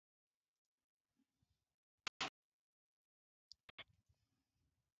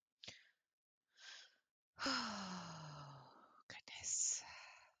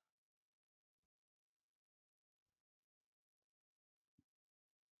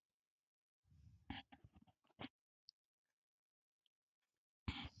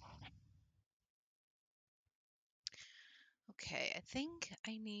Okay, I think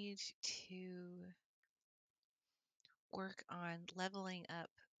I need to work on leveling up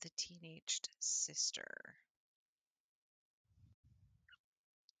the teenaged sister.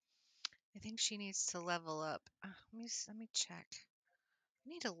 I think she needs to level up. Let me check. I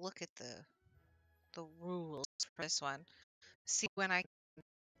need to look at the rules for this one. See when I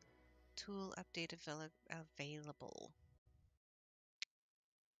tool update available.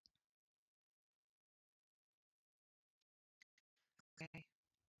 Okay,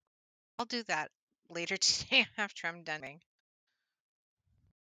 I'll do that later today after I'm done.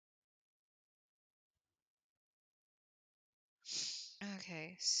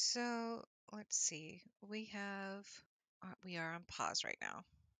 Okay, so let's see. We are on pause right now.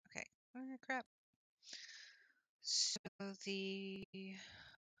 Okay. Oh, crap. So the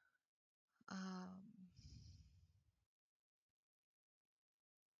um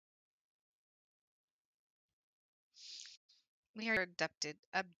we are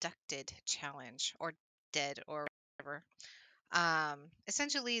abducted challenge or dead or whatever.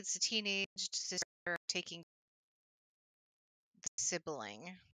 Essentially it's a teenage sister taking the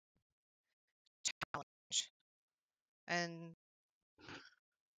sibling challenge and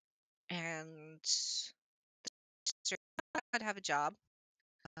sister not allowed to have a job.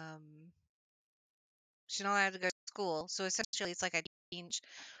 Um she's not allowed to go to school. So essentially it's like a change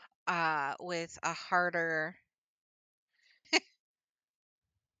with a harder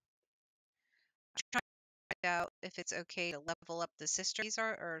out if it's okay to level up the sister these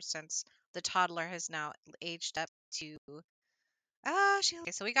are or since the toddler has now aged up to she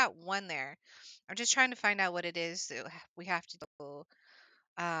okay, so we got one there. I'm just trying to find out what it is that we have to do.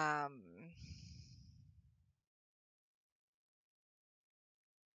 Um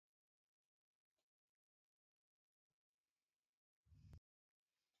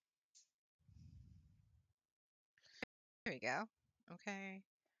there we go. Okay.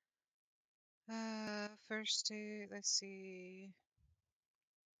 First aid, let's see.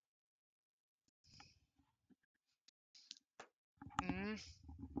 Mm. I'm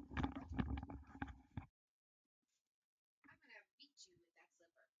gonna beat you with that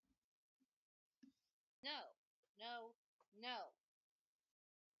slipper. No, no, no.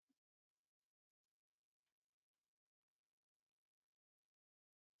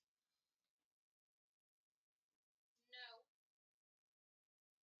 No.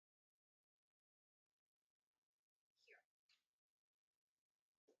 Here.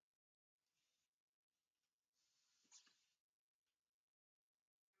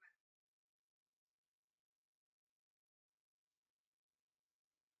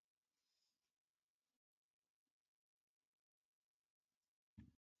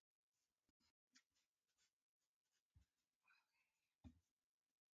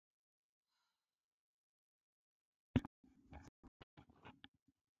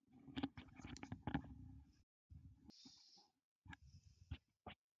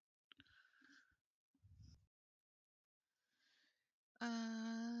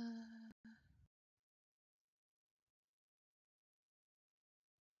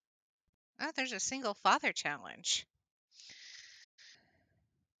 Oh, there's a single father challenge.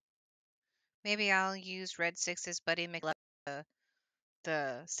 Maybe I'll use Red Six's Buddy McLove,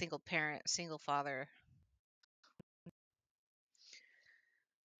 the single parent, single father.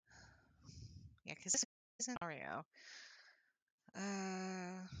 Yeah, because this isn't Mario.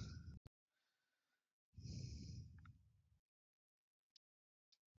 Uh,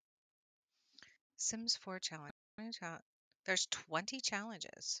 Sims 4 challenge. There's 20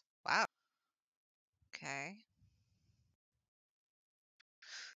 challenges. Wow. Okay.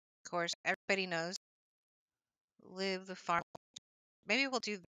 Of course, everybody knows live the farm. Maybe we'll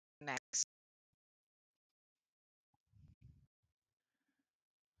do that next.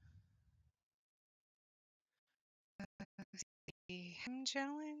 The hem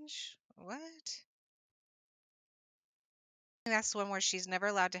challenge? What? That's the one where she's never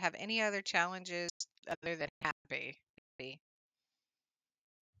allowed to have any other challenges other than happy.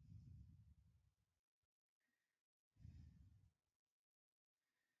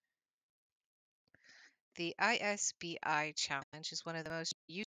 The ISBI challenge is one of the most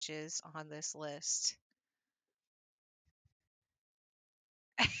usages on this list.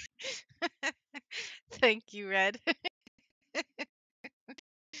 Thank you, Red.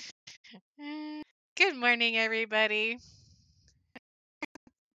 Good morning, everybody.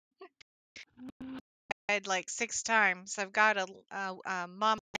 I had like 6 times. I've got a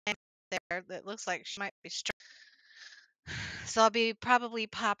mom there that looks like she might be struggling. So I'll be probably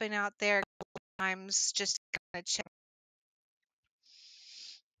popping out there a couple times just to kind of check.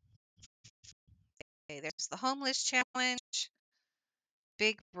 There's the homeless challenge.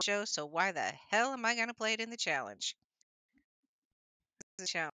 Big show, so why the hell am I gonna play it in the challenge? The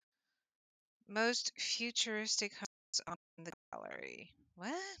challenge. Most futuristic homes on the gallery.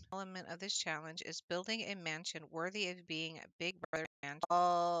 What element of this challenge is building a mansion worthy of being a Big Brother mansion?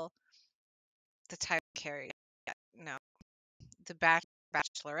 Oh, the type carry. No, the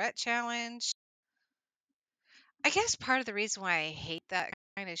Bachelorette challenge. I guess part of the reason why I hate that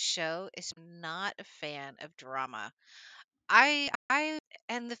kind of show is I'm not a fan of drama. I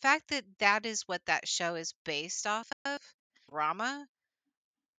and the fact that that is what that show is based off of, drama,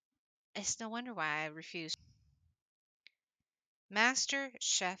 it's no wonder why I refuse. Master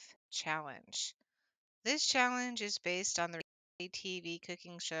Chef Challenge. This challenge is based on the TV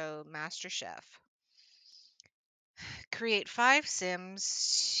cooking show Master Chef. Create 5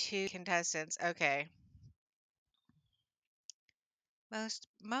 Sims, 2 contestants. Okay.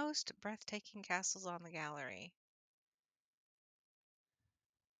 Most breathtaking castles on the gallery.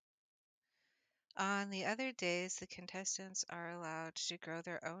 On the other days, the contestants are allowed to grow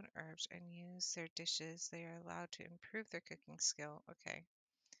their own herbs and use their dishes. They are allowed to improve their cooking skill. Okay.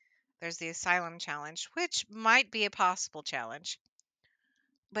 There's the Asylum Challenge, which might be a possible challenge,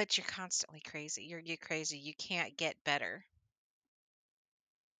 but you're constantly crazy. You're crazy. You can't get better.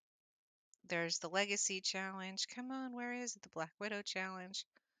 There's the Legacy Challenge. Come on, where is it? The Black Widow Challenge.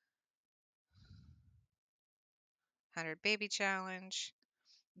 100 Baby Challenge.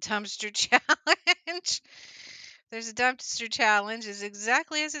 Dumpster Challenge. There's a dumpster challenge. Is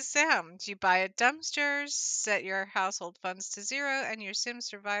exactly as it sounds. You buy a dumpster, set your household funds to zero, and your sim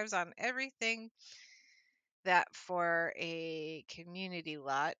survives on everything that for a community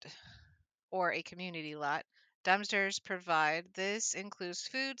lot or a community lot. Dumpsters provide. This includes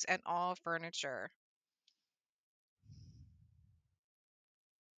foods and all furniture.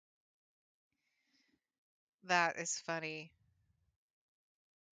 That is funny.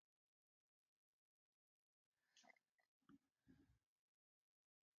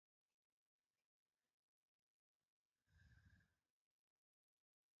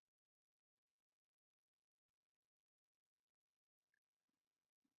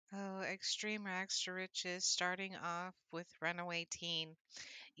 Oh, extreme rags to riches, starting off with runaway teen.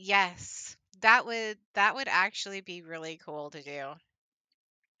 Yes, that would actually be really cool to do.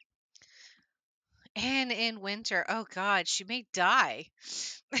 And in winter, oh God, she may die.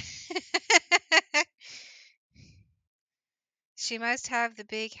 She must have the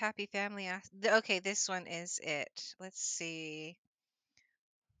big happy family. Okay, this one is it. Let's see.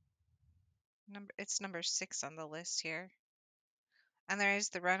 It's number 6 on the list here. And there is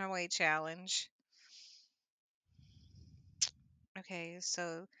the runaway challenge. Okay,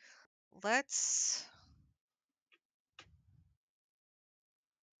 so let's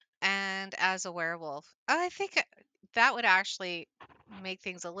and as a werewolf. I think that would actually make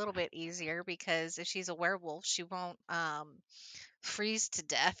things a little bit easier because if she's a werewolf, she won't freeze to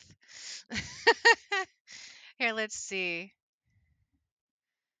death. Here, let's see.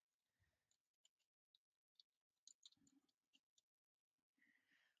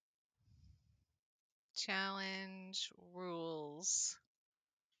 Challenge rules.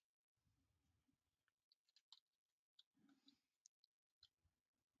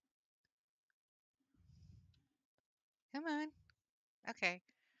 Come on. Okay.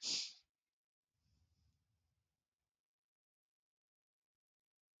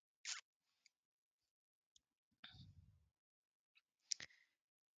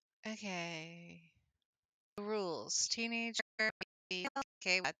 Okay. Rules. Teenager.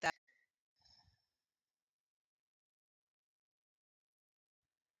 Okay, what that?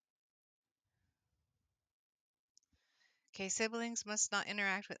 Okay, siblings must not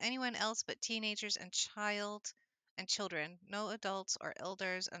interact with anyone else but teenagers and children. No adults or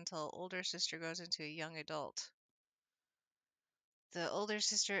elders until older sister goes into a young adult. The older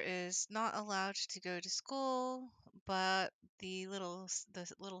sister is not allowed to go to school, but the little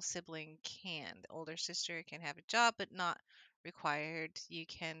sibling can. The older sister can have a job, but not required. You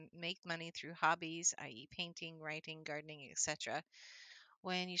can make money through hobbies, i.e., painting, writing, gardening, etc.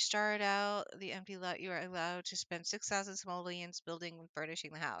 When you start out the empty lot, you are allowed to spend 6,000 simoleons building and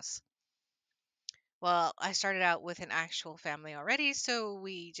furnishing the house. Well, I started out with an actual family already, so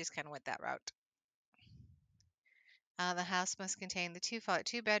we just kind of went that route. The house must contain the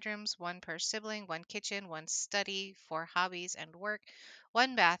 2 bedrooms, one per sibling, one kitchen, one study for hobbies and work,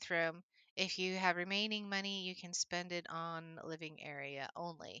 one bathroom. If you have remaining money, you can spend it on living area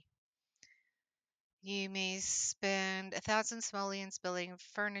only. You may spend 1,000 simoleons building and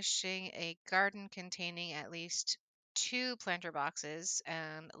furnishing a garden containing at least two planter boxes,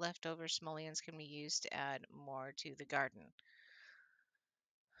 and leftover simoleons can be used to add more to the garden.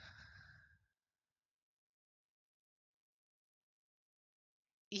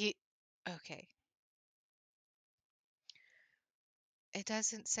 You, okay. It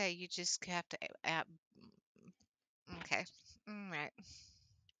doesn't say. You just have to add. Okay. All right.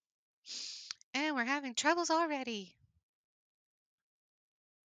 And we're having troubles already.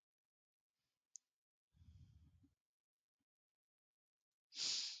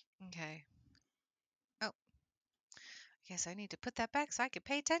 Okay. Oh, I guess I need to put that back so I can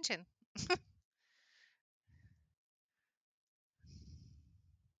pay attention.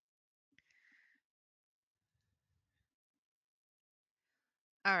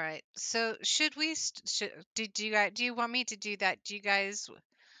 All right. So should we? Did you guys? Do you want me to do that? Do you guys?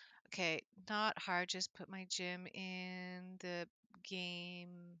 Okay. Not hard. Just put my gym in the game.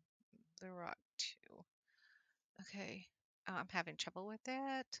 The Rock 2. Okay. Oh, I'm having trouble with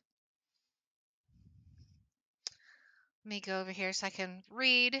that. Let me go over here so I can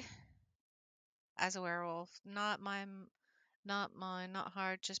read as a werewolf. Not mine. Not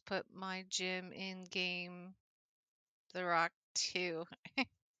hard. Just put my gym in game. The Rock 2.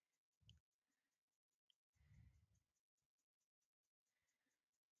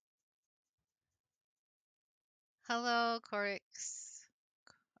 Hello, Corix.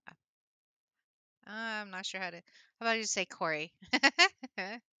 I'm not sure how to. How about you say Corey?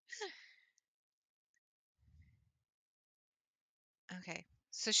 Okay.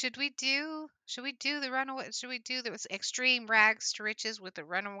 So should we do the runaway should we do the extreme rags to riches with the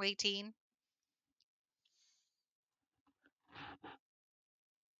runaway teen?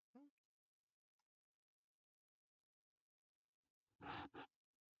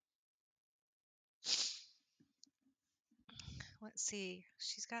 Let's see.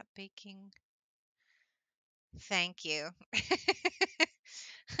 She's got baking. Thank you.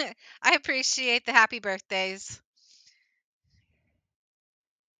 I appreciate the happy birthdays.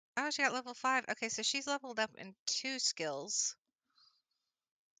 Oh, she got level 5. Okay, so she's leveled up in 2 skills.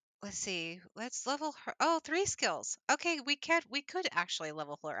 Let's see. Let's level her. Oh, 3 skills. Okay, we could actually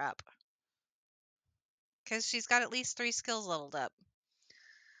level her up because she's got at least 3 skills leveled up.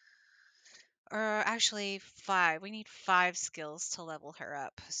 Or actually 5. We need 5 skills to level her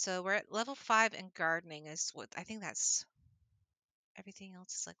up. So we're at level 5 and gardening is what I think that's everything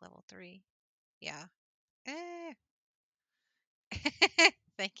else is like level 3. Yeah. Eh.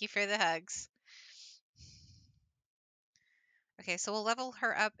 Thank you for the hugs. Okay, so we'll level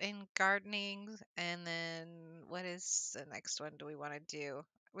her up in gardening, and then what is the next one do we want to do?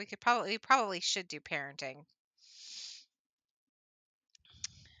 We probably should do parenting.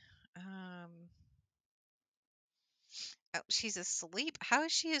 Um, oh, she's asleep. How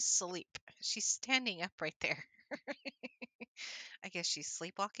is she asleep? She's standing up right there. I guess she's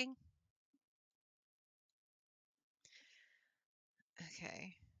sleepwalking.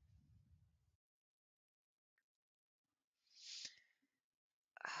 Okay.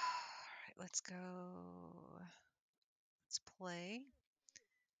 Alright, let's go. Let's play.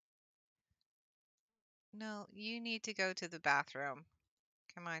 No, you need to go to the bathroom.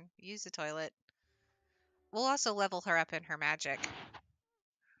 Come on, use the toilet. We'll also level her up in her magic.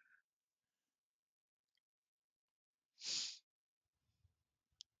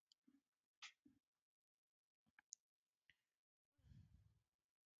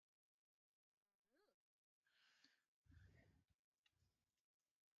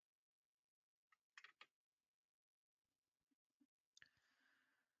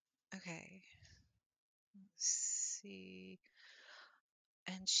 Okay. Let's see.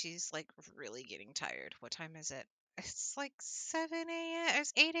 And she's like really getting tired. What time is it? It's like 7 a.m.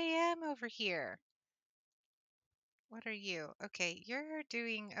 It's 8 a.m. over here. What are you? Okay, you're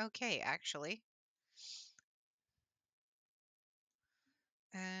doing okay, actually.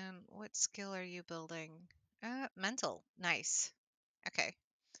 And what skill are you building? Mental. Nice. Okay.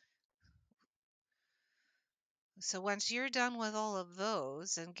 So once you're done with all of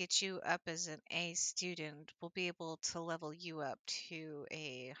those and get you up as an A student, we'll be able to level you up to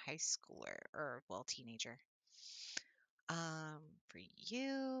a high schooler or well teenager. For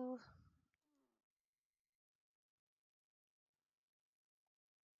you,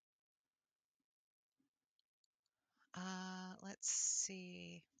 let's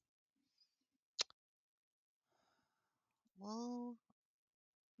see. Well,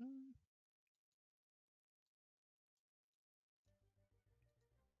 mm,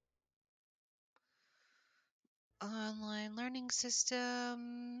 online learning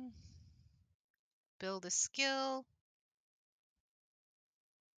system, build a skill.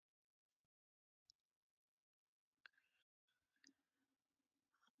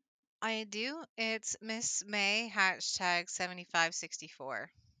 I do. It's Miss May, hashtag 7564.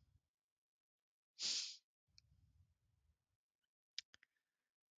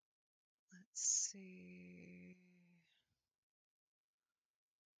 Let's see.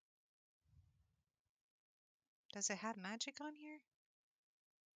 Does it have magic on here?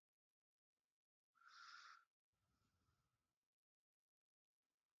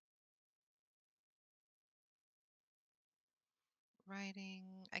 Writing,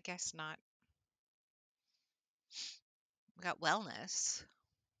 I guess not. We got wellness.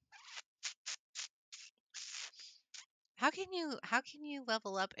 How can you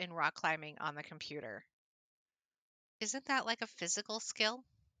level up in rock climbing on the computer? Isn't that like a physical skill?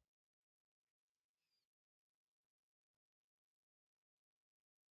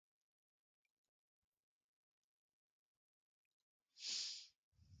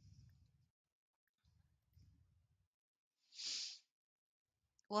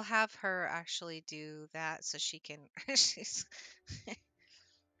 We'll have her actually do that so she can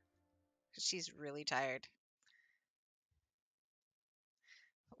she's really tired.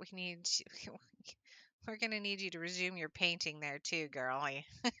 We need we're gonna need you to resume your painting there too, girlie.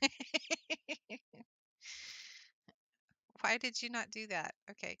 Why did you not do that?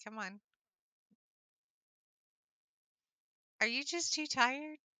 Okay, come on. Are you just too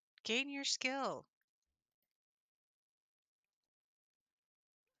tired? Gain your skill.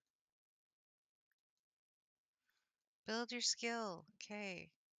 Build your skill. Okay.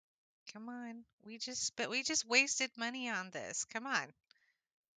 Come on. We just wasted money on this. Come on.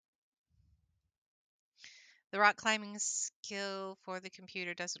 The rock climbing skill for the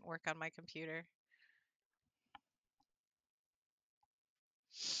computer doesn't work on my computer.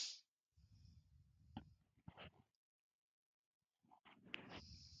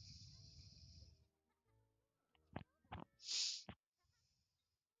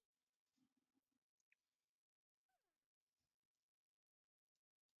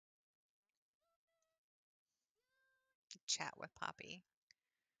 Chat with Poppy.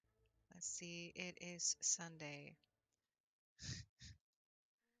 Let's see. It is Sunday.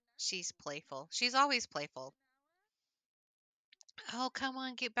 She's playful. She's always playful. Oh, come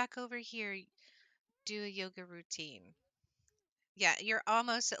on, get back over here. Do a yoga routine. Yeah, you're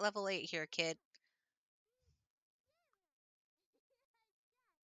almost at level 8 here, kid.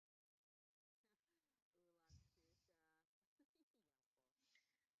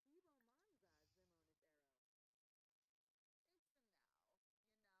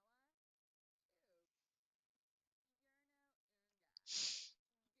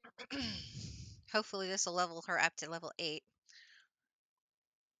 Hopefully, this will level her up to level 8.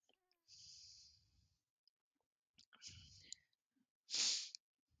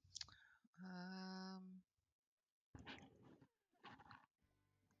 Um,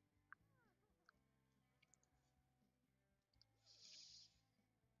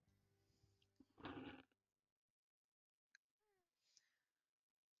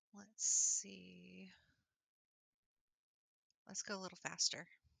 let's see. Let's go a little faster.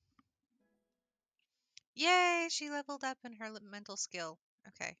 Yay, she leveled up in her mental skill.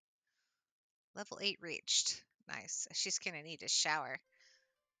 Okay, level 8 reached. Nice. She's gonna need a shower.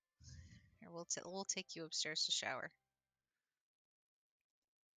 Here, we'll take you upstairs to shower.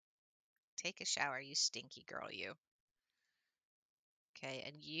 Take a shower, you stinky girl, you. Okay,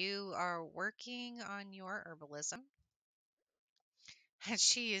 and you are working on your herbalism. And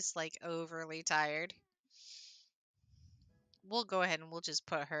she is like overly tired. We'll go ahead and we'll just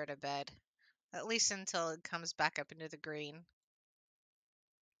put her to bed. At least until it comes back up into the green.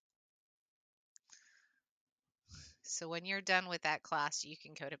 So when you're done with that class, you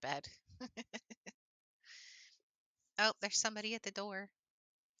can go to bed. Oh, there's somebody at the door.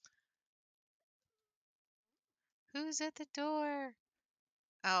 Who's at the door?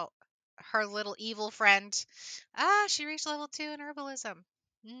 Oh, her little evil friend. Ah, she reached level 2 in herbalism.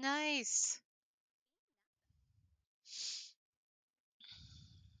 Nice.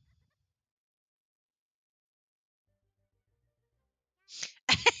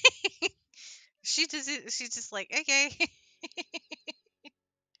 She's just like, okay.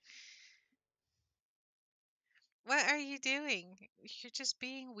 What are you doing? You're just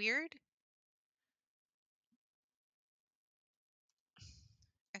being weird?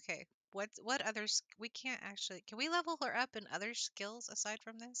 Okay. What others we can't actually can we level her up in other skills aside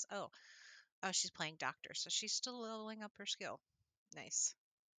from this? Oh, she's playing doctor, so she's still leveling up her skill. Nice.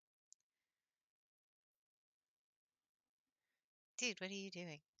 Dude, what are you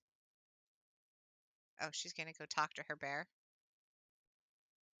doing? Oh, she's gonna go talk to her bear.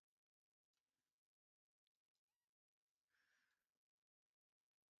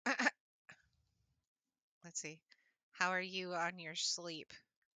 Let's see. How are you on your sleep?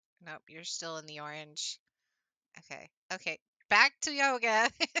 Nope, you're still in the orange. Okay. Okay. Back to yoga.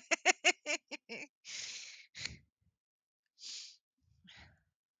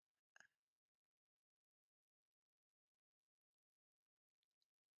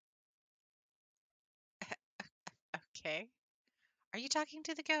 Okay. Are you talking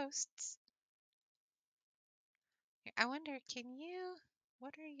to the ghosts? I wonder, can you?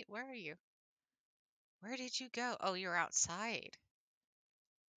 What are you? Where are you? Where did you go? Oh, you're outside.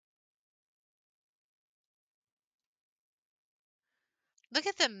 Look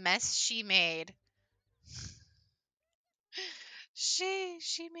at the mess she made. She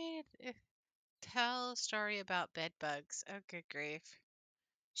made tell a story about bed bugs. Oh, good grief.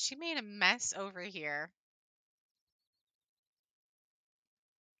 She made a mess over here.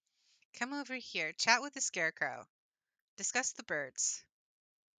 Come over here. Chat with the scarecrow. Discuss the birds.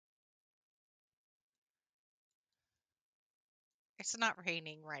 It's not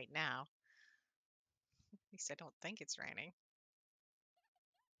raining right now. At least I don't think it's raining.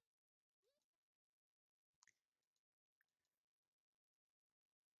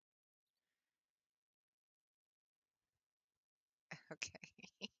 Okay.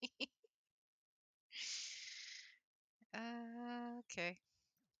 Okay.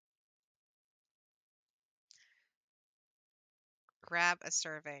 Grab a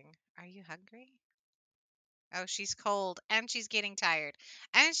serving. Are you hungry? Oh, she's cold and she's getting tired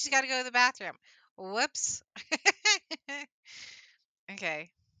and she's got to go to the bathroom. Whoops. Okay.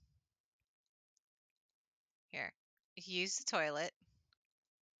 Here. Use the toilet.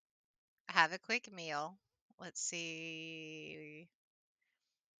 Have a quick meal. Let's see.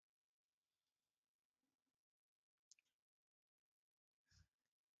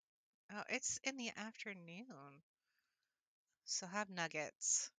 Oh, it's in the afternoon. So have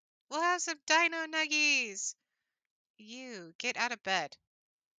nuggets. We'll have some dino nuggies. You get out of bed.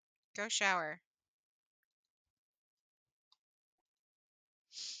 Go shower.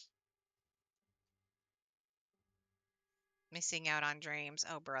 Missing out on dreams.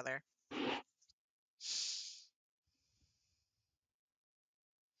 Oh, brother.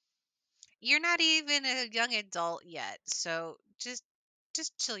 You're not even a young adult yet, so just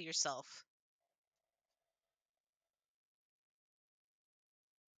chill yourself.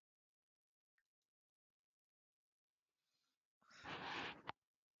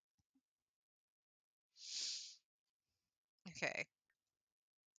 Okay.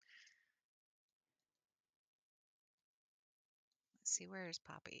 Let's see, where is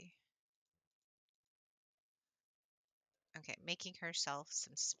Poppy? Okay, making herself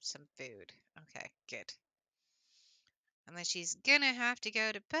some food. Okay, good. And then she's gonna have to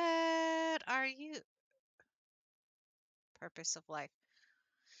go to bed. Are you purpose of life?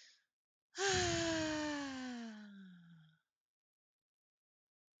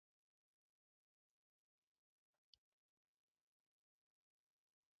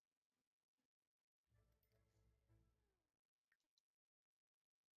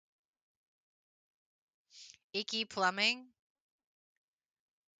 Icky plumbing.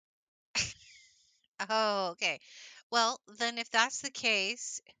 Oh, okay. Well, then if that's the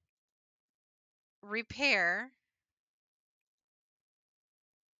case, repair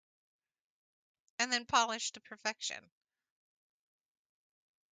and then polish to perfection.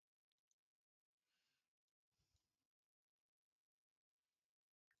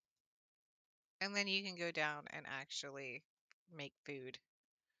 And then you can go down and actually make food.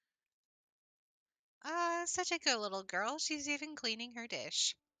 Ah, such a good little girl. She's even cleaning her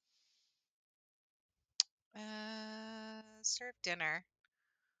dish. Serve dinner.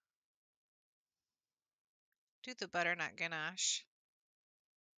 Do the butternut ganache.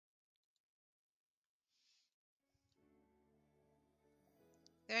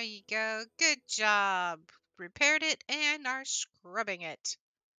 There you go. Good job. Repaired it and are scrubbing it.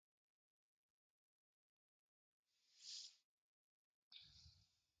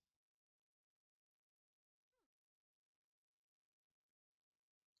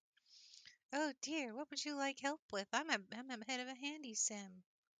 Oh dear, what would you like help with? I'm a head of a handy sim.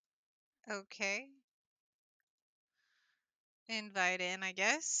 Okay. Invite in, I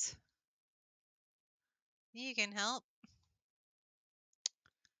guess. You can help.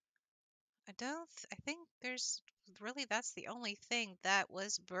 I think there's really that's the only thing that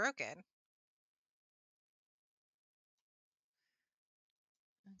was broken.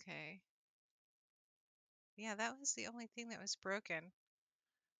 Okay. Yeah, that was the only thing that was broken.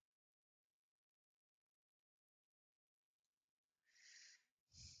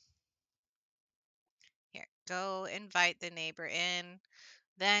 Here, go invite the neighbor in,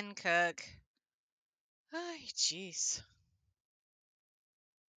 then cook. Ay, jeez.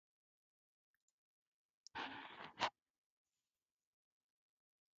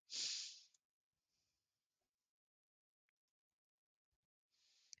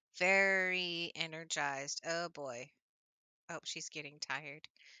 Very energized. Oh boy. Oh, she's getting tired.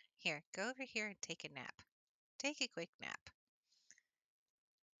 Here, go over here and take a nap. Take a quick nap.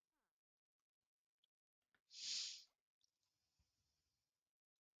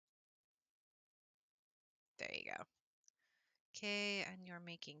 There you go. Okay, and you're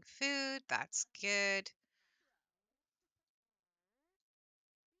making food. That's good.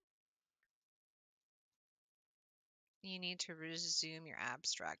 You need to resume your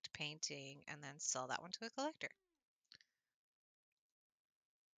abstract painting and then sell that one to a collector.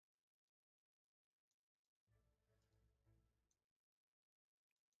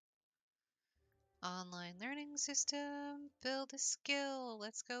 Online learning system, build a skill.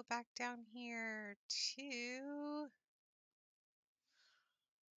 Let's go back down here to.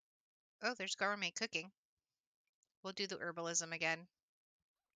 Oh, there's gourmet cooking. We'll do the herbalism again.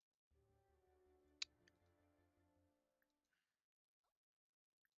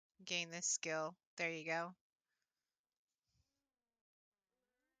 Gain this skill. There you go.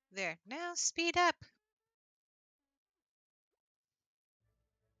 There. Now speed up.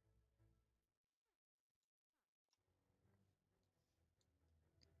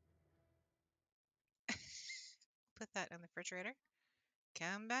 Put that in the refrigerator.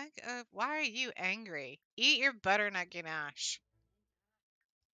 Come back up. Why are you angry? Eat your butternut ganache.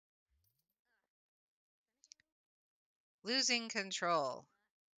 Losing control.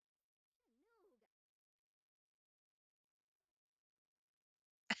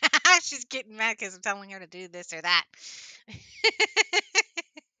 She's getting mad because I'm telling her to do this or that.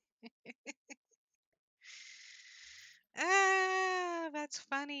 Ah, that's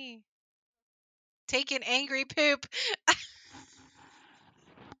funny. Take an angry poop.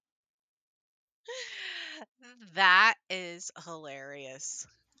 That is hilarious.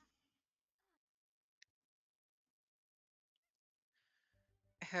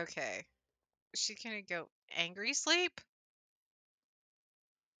 Okay. She's gonna go angry sleep?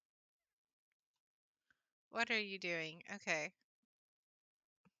 What are you doing? Okay.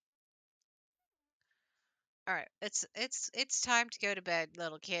 All right. It's time to go to bed,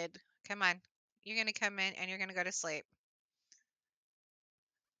 little kid. Come on. You're gonna come in and you're gonna go to sleep.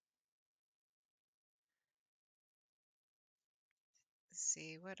 Let's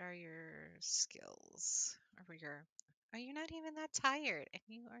see, what are your skills? Or your Are you not even that tired and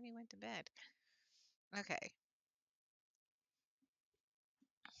you already went to bed? Okay.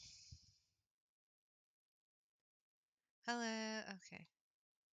 Hello. Okay.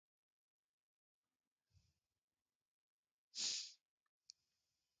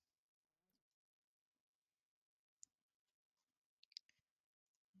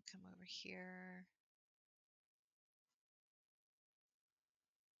 Come over here.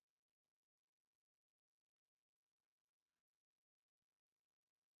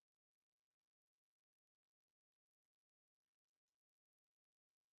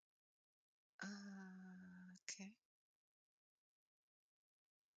 Okay.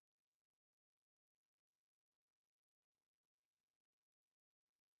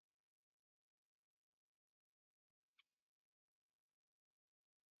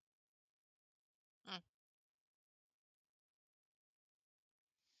 Mm.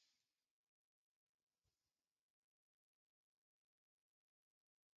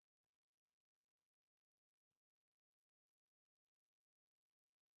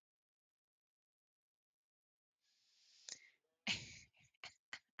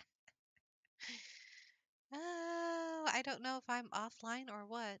 Oh, I don't know if I'm offline or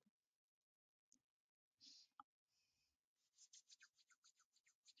what.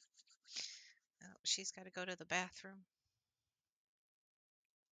 Oh, she's got to go to the bathroom.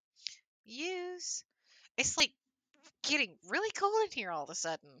 Use. It's like getting really cold in here all of a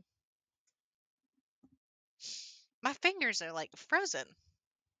sudden. My fingers are like frozen.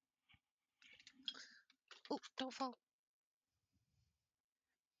 Oh, don't fall.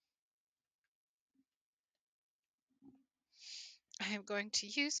 I am going to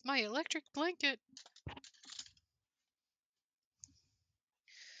use my electric blanket.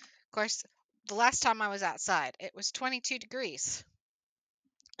 Of course, the last time I was outside, it was 22 degrees.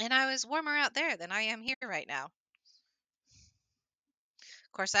 And I was warmer out there than I am here right now.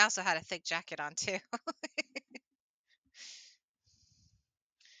 Of course, I also had a thick jacket on too.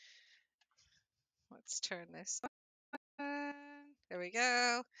 Let's turn this on. There we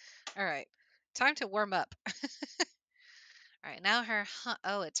go. All right. Time to warm up. All right. Now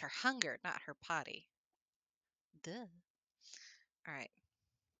oh, it's her hunger, not her potty. Duh. All right,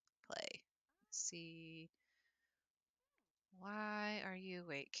 play. Let's see. Why are you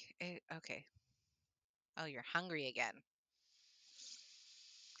awake? Okay. Oh, you're hungry again.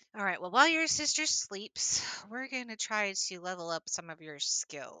 All right. Well, while your sister sleeps, we're going to try to level up some of your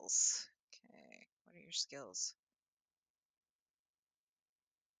skills. Okay. What are your skills?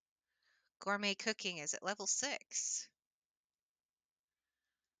 Gourmet cooking is at level 6.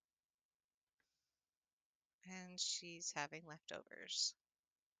 And she's having leftovers.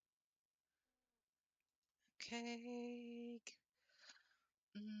 Okay.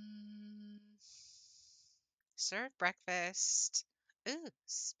 Mm, serve breakfast. Ooh,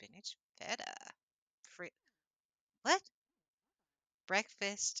 spinach feta. Fri what?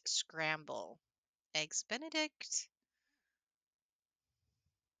 Breakfast scramble. Eggs Benedict.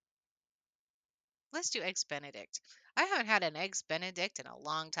 Let's do eggs Benedict. I haven't had an eggs Benedict in a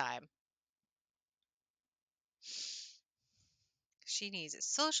long time. She needs a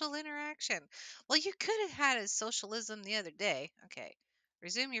social interaction. Well, you could have had a socialism the other day. Okay.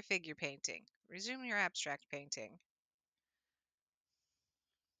 Resume your figure painting. Resume your abstract painting.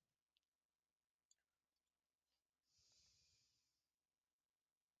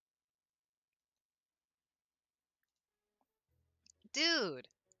 Dude.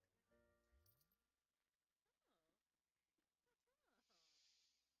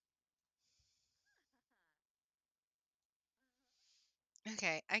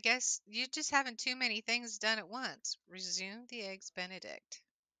 Okay, I guess you're just having too many things done at once. Resume the eggs Benedict.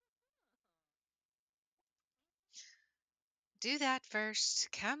 Do that first.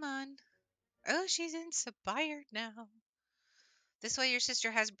 Come on. Oh, she's inspired now. This way your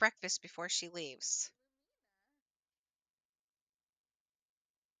sister has breakfast before she leaves.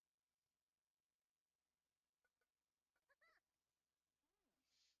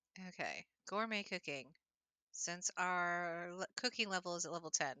 Okay, gourmet cooking. Since our cooking level is at level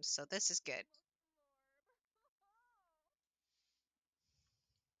 10, so this is good.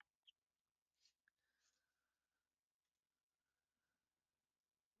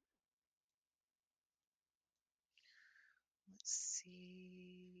 Let's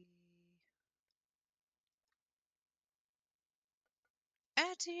see.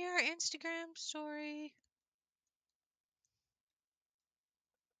 Add to your Instagram story.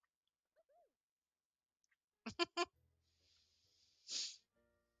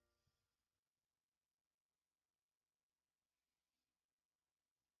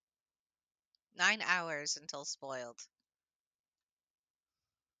 9 hours until spoiled.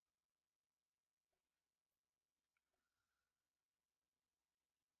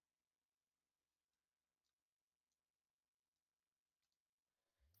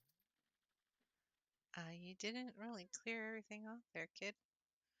 You didn't really clear everything off there, kid.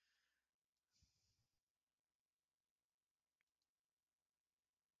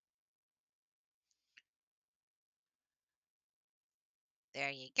 There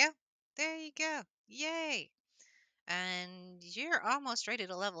you go. There you go. Yay. And you're almost ready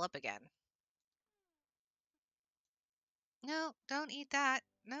to level up again. No, don't eat that.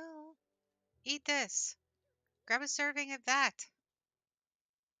 No. Eat this. Grab a serving of that.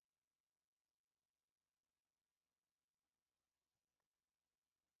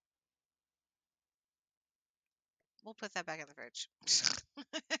 We'll put that back in the fridge.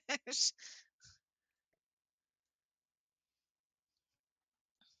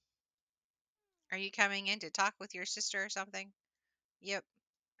 Are you coming in to talk with your sister or something? Yep.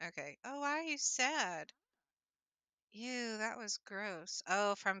 Okay. Oh, why are you sad? Ew, that was gross.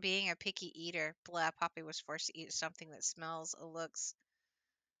 Oh, from being a picky eater. Blah, Poppy was forced to eat something that smells, looks,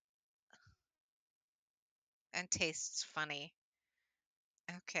 and tastes funny.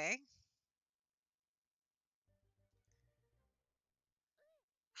 Okay.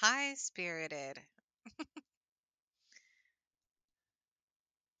 High spirited.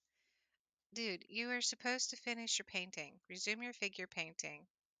 Dude, you were supposed to finish your painting. Resume your figure painting.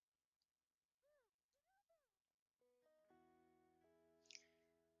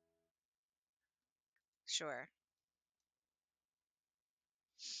 Sure.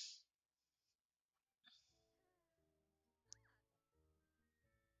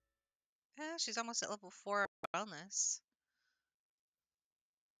 She's almost at level 4 wellness.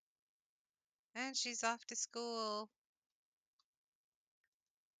 And she's off to school.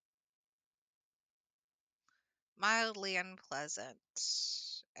 Mildly unpleasant.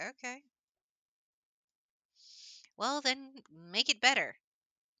 Okay. Well, then make it better.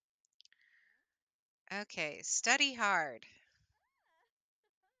 Okay. Study hard.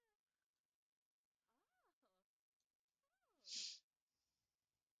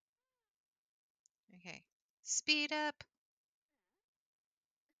 Okay. Speed up.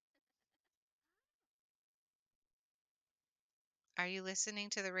 Are you listening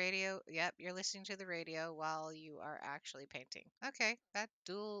to the radio? Yep, you're listening to the radio while you are actually painting. Okay, that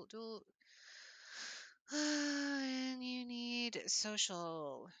dual. And you need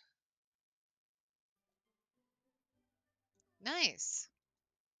social. Nice.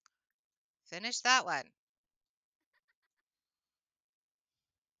 Finish that one.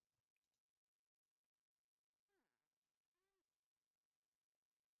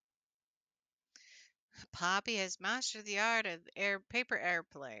 Poppy has mastered the art of paper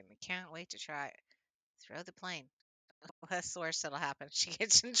airplane. Can't wait to try it. Throw the plane. That's the worst that'll happen. She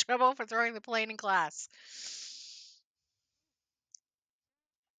gets in trouble for throwing the plane in class.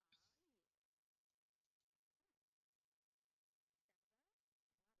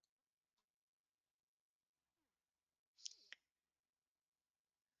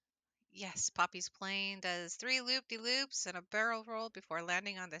 Yes, Poppy's plane does three loop-de-loops and a barrel roll before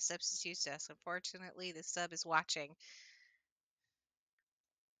landing on the substitute's desk. Unfortunately, the sub is watching.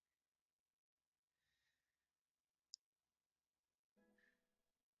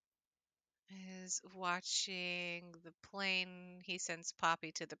 Is watching the plane. He sends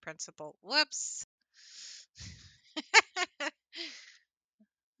Poppy to the principal. Whoops.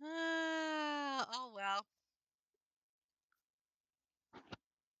 Oh well.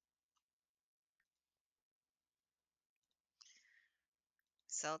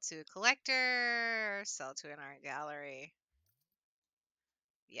 Sell to a collector. Sell to an art gallery.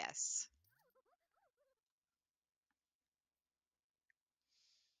 Yes.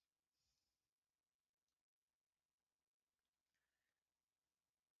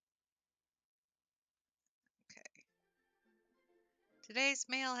 Okay. Today's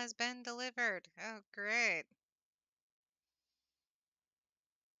mail has been delivered. Oh, great.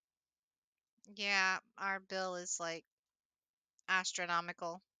 Yeah, our bill is like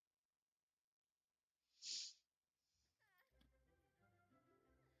astronomical.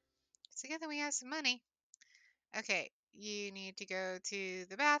 Together we have some money. Okay, you need to go to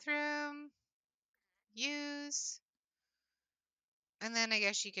the bathroom, use, and then I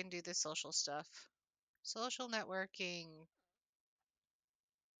guess you can do the social stuff. Social networking.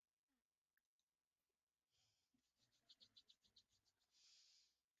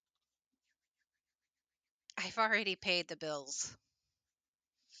 I've already paid the bills.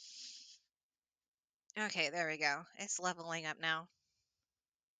 Okay, there we go. It's leveling up now.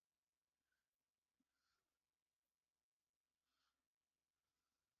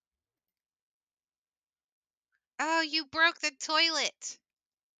 Oh, you broke the toilet.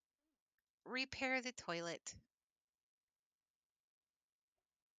 Repair the toilet.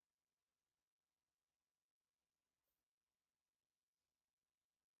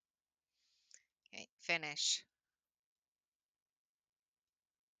 Okay, finish.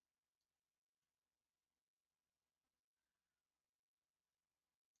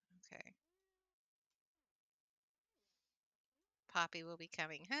 Okay. Poppy will be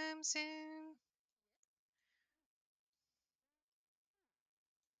coming home soon.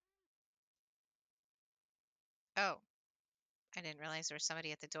 Oh, I didn't realize there was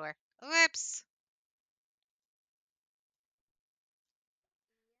somebody at the door. Whoops.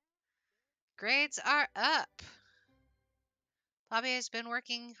 Grades are up. Poppy has been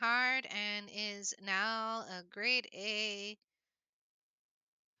working hard and is now a grade A.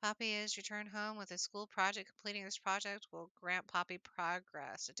 Poppy has returned home with a school project. Completing this project will grant Poppy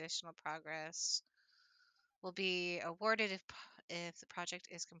progress. Additional progress will be awarded if the project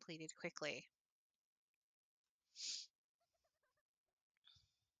is completed quickly.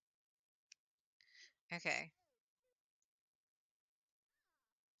 Okay.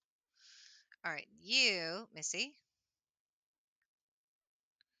 All right. You, Missy.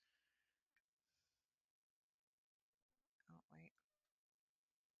 Oh, wait.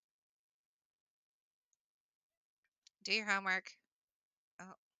 Do your homework. Oh,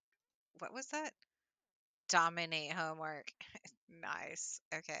 what was that? Dominate homework. Nice.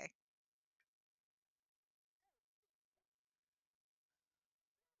 Okay.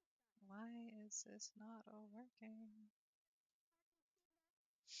 Why is this not all working?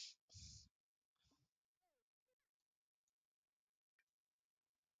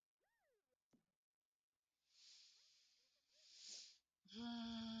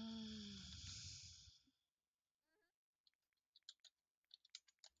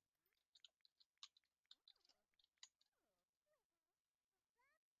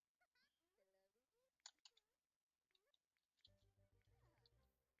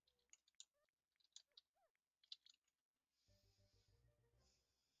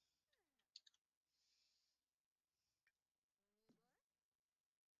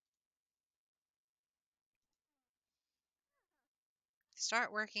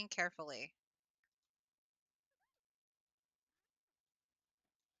 Start working carefully.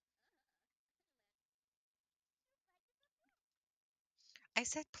 I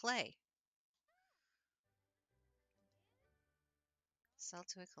said play. Sell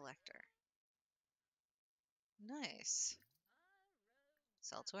to a collector. Nice.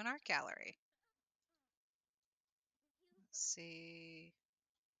 Sell to an art gallery. Let's see.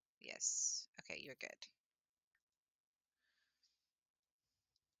 Yes. Okay, you're good.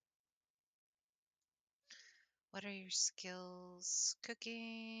 What are your skills?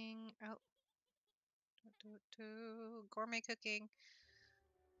 Cooking. Oh, gourmet cooking.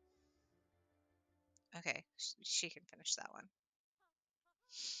 Okay, she can finish that one.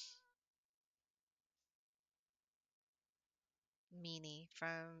 Meanie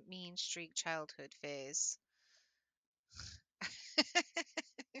from Mean Streak Childhood Phase.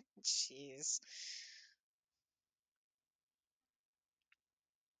 Jeez.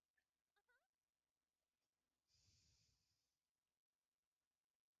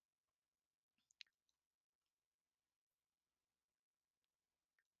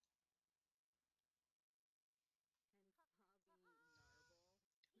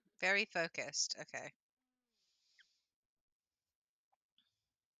 Very focused. Okay.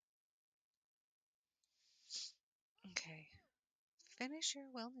 Okay. Finish your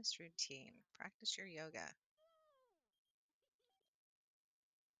wellness routine. Practice your yoga.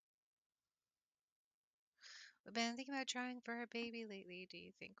 We've been thinking about trying for a baby lately. Do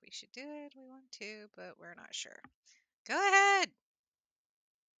you think we should do it? We want to, but we're not sure. Go ahead.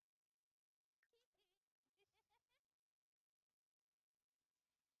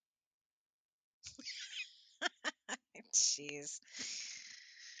 Jeez.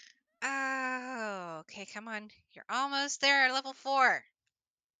 Oh, okay, come on. You're almost there, level 4.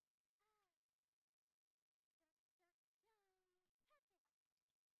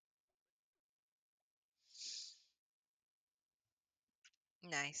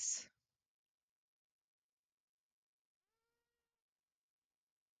 Nice.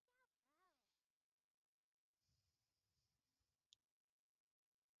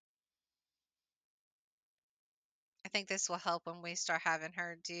 I think this will help when we start having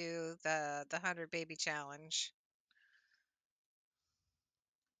her do the 100 baby challenge.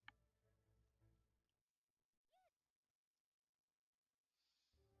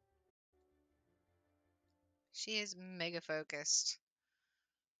 She is mega focused.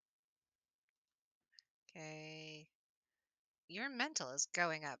 Okay. Your mental is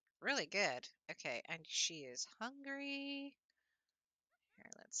going up really good. Okay, and she is hungry. Here,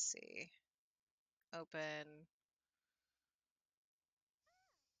 let's see. Open.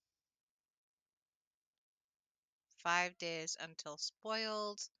 5 days until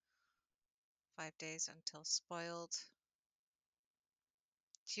spoiled. 5 days until spoiled.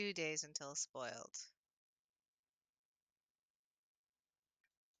 2 days until spoiled.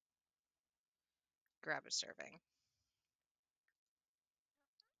 Grab a serving.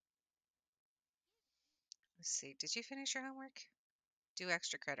 Let's see. Did you finish your homework? Do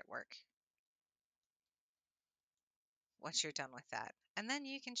extra credit work once you're done with that. And then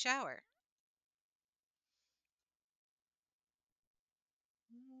you can shower.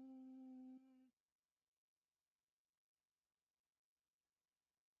 Mm,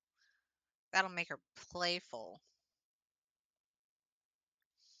 That'll make her playful.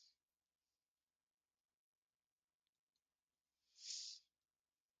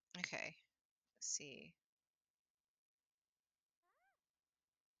 Okay. Let's see.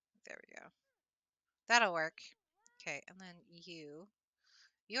 There we go. That'll work. Okay, and then you.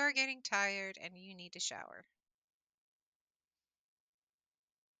 You're getting tired and you need to shower.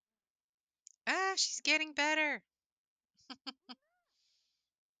 Ah, she's getting better.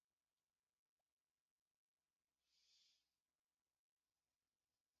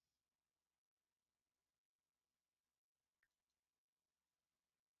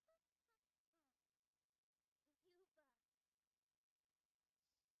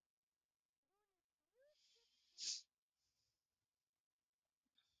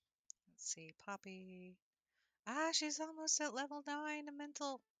 Let's see. Poppy. Ah, she's almost at level 9 of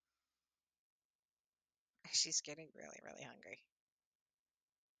mental. She's getting really, really hungry.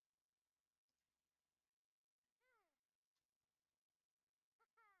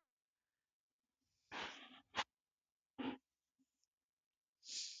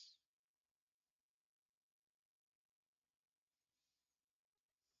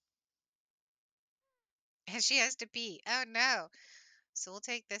 And she has to pee. Oh no. So we'll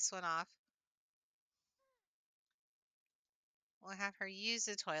take this one off. We'll have her use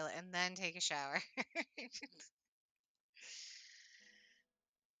the toilet and then take a shower.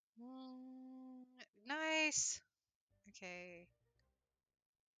 Nice. Okay.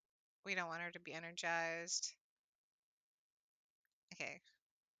 We don't want her to be energized. Okay.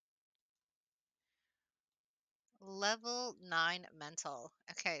 Level 9 mental.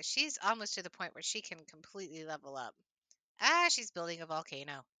 Okay, she's almost to the point where she can completely level up. Ah, she's building a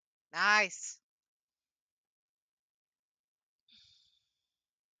volcano. Nice.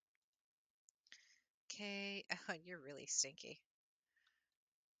 Okay. Oh, you're really stinky.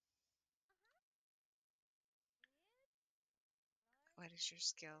 What is your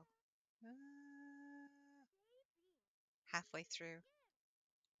skill? Halfway through.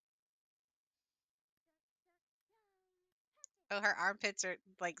 Oh, her armpits are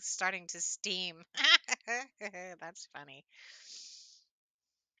like starting to steam. That's funny.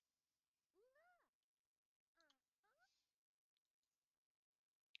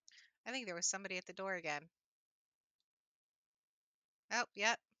 I think there was somebody at the door again. Oh,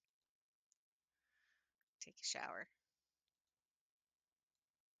 yep. Take a shower.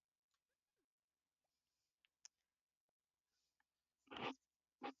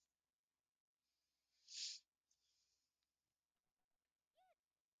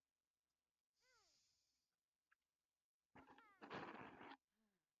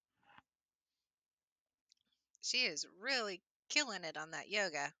 She is really killing it on that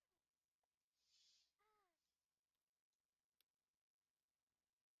yoga.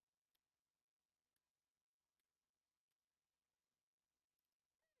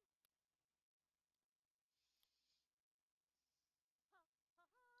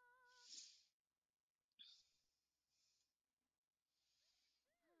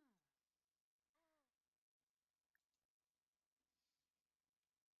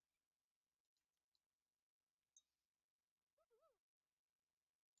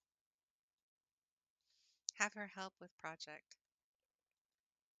 Have her help with project.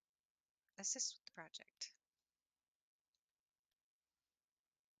 Assist with the project.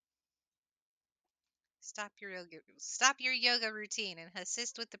 Stop your yoga routine and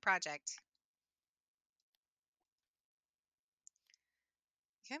assist with the project.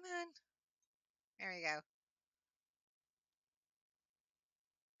 Come on. There we go.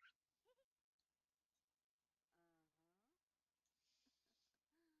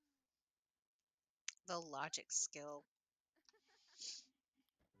 The logic skill.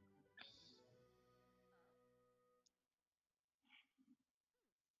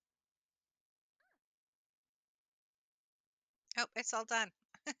 Oh, it's all done.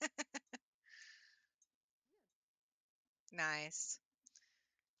 Nice.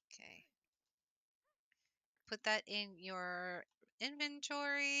 Okay. Put that in your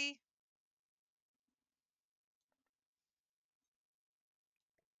inventory.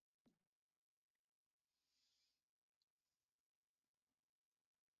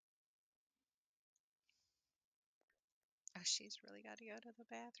 Oh, she's really got to go to the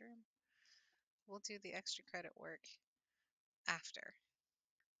bathroom. We'll do the extra credit work after.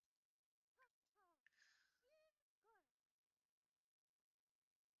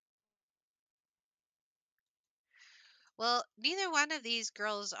 Well, neither one of these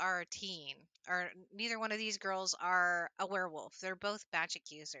girls are a teen, or neither one of these girls are a werewolf. They're both magic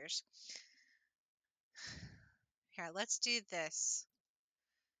users. Here, let's do this.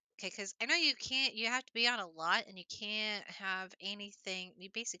 Okay, because I know you have to be on a lot and you can't have anything. You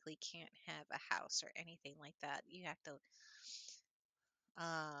basically can't have a house or anything like that. You have to,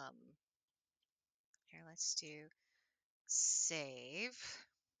 um, here, let's do save.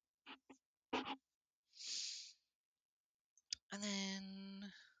 And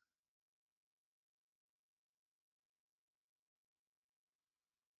then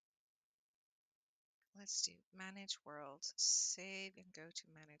let's do manage worlds. Save and go to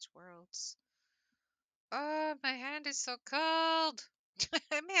manage worlds. Oh, my hand is so cold.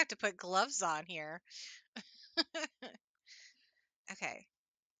 I may have to put gloves on here. Okay.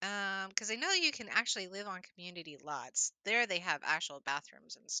 Because I know you can actually live on community lots. There they have actual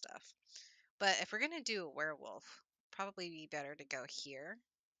bathrooms and stuff. But if we're gonna do a werewolf, probably be better to go here.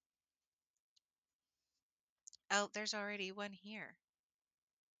 Oh, there's already one here.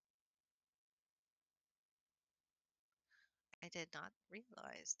 I did not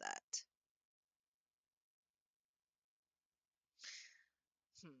realize that.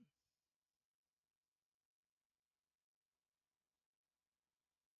 Hmm.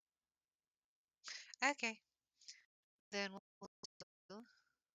 Okay. Then we'll do.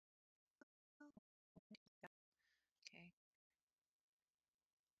 Okay.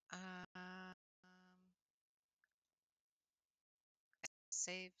 Um,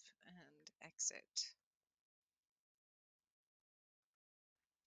 save and exit.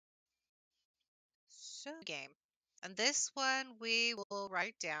 So game. And this one we will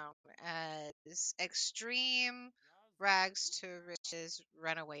write down as Extreme Rags to Riches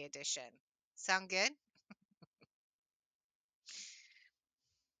Runaway Edition. Sound good?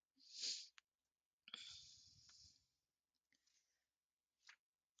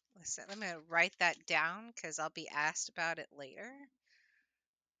 Listen, I'm going to write that down because I'll be asked about it later.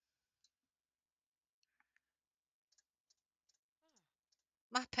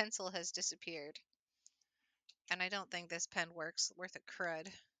 My pencil has disappeared, and I don't think this pen works worth a crud.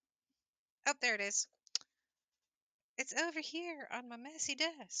 Oh, there it is. It's over here on my messy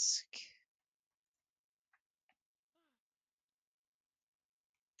desk.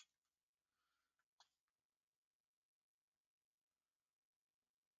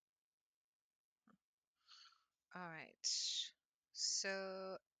 All right. So,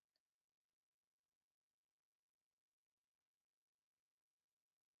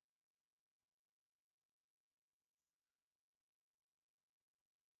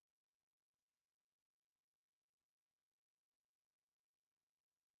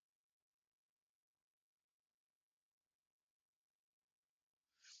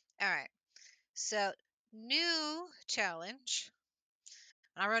 all right. So, new challenge.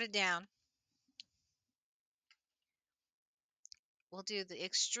 I wrote it down. We'll do the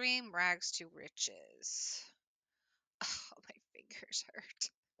extreme rags to riches. Oh, my fingers hurt.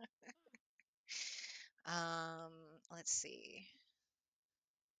 Um, let's see.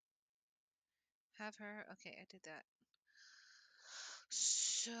 Have her. Okay, I did that.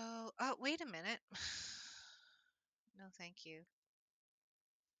 So, oh, wait a minute. No, thank you.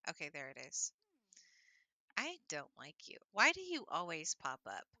 Okay, there it is. I don't like you. Why do you always pop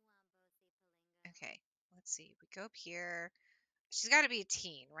up? Okay, let's see. We go up here. She's got to be a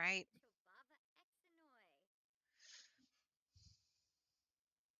teen, right?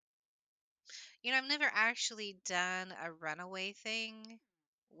 I've never actually done a runaway thing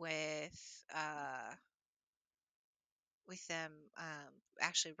with them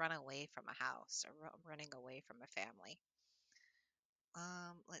actually run away from a house or running away from a family.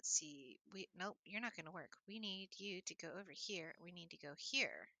 Let's see. Nope, you're not going to work. We need you to go over here. We need to go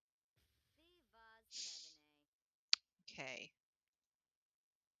here. Okay.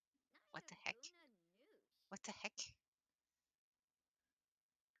 What the heck? What the heck?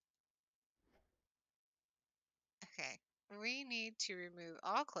 Okay. We need to remove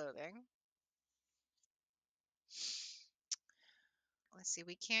all clothing. Let's see.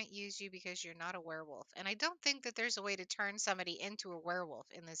 We can't use you because you're not a werewolf. And I don't think that there's a way to turn somebody into a werewolf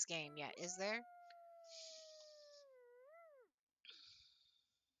in this game yet, is there?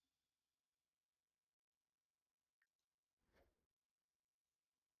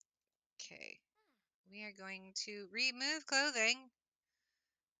 Okay. We are going to remove clothing.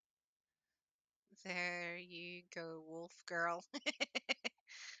 There you go, wolf girl.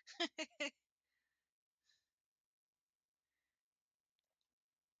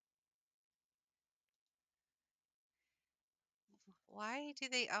 Why do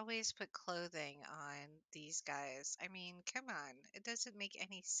they always put clothing on these guys? I mean, come on. It doesn't make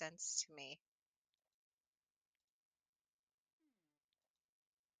any sense to me.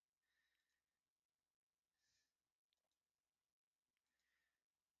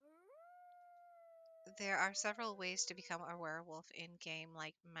 There are several ways to become a werewolf in game,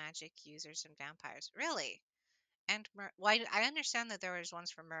 like magic users and vampires. Really? And well, I understand that there was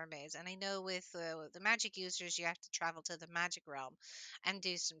ones for mermaids, and I know with the magic users, you have to travel to the magic realm and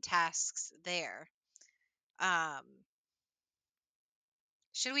do some tasks there. Um,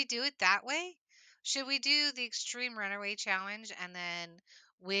 should we do it that way? Should we do the extreme runaway challenge and then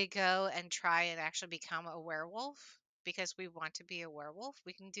we go and try and actually become a werewolf because we want to be a werewolf?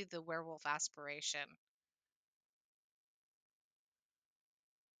 We can do the werewolf aspiration.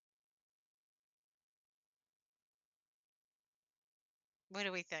 What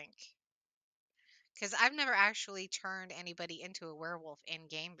do we think? Because I've never actually turned anybody into a werewolf in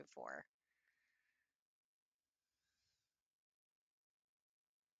game before.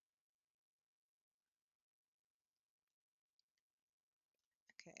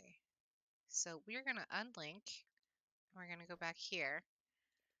 Okay, so we're going to unlink. We're going to go back here.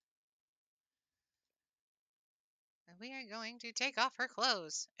 And we are going to take off her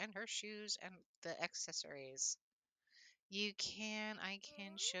clothes and her shoes and the accessories. I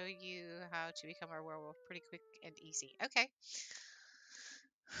can show you how to become a werewolf pretty quick and easy. Okay.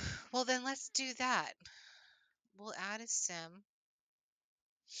 Well, then let's do that. We'll add a sim.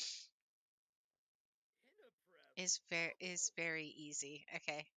 Is very easy.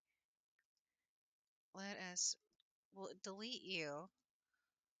 Okay. We'll delete you.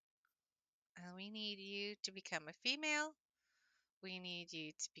 We need you to become a female. We need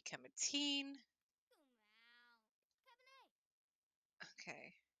you to become a teen.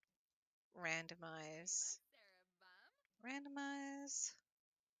 Okay. Randomize. Randomize.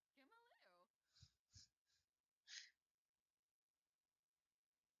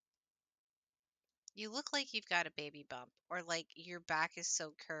 You look like you've got a baby bump, or like your back is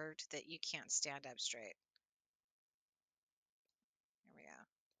so curved that you can't stand up straight. There we go.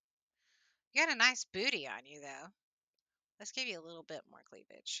 You got a nice booty on you, though. Let's give you a little bit more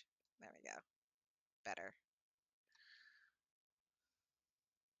cleavage. There we go. Better.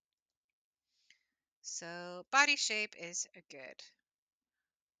 So, body shape is good.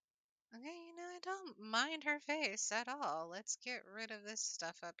 Okay, I don't mind her face at all. Let's get rid of this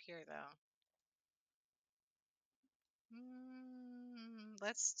stuff up here, though.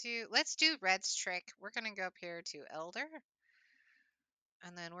 Let's do Red's trick. We're gonna go up here to Elder,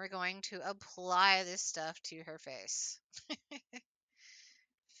 and then we're going to apply this stuff to her face.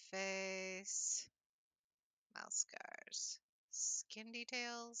 Face, mouth scars, skin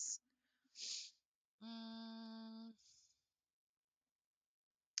details. Mm,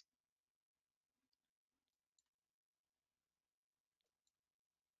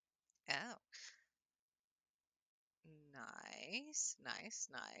 oh, nice, nice,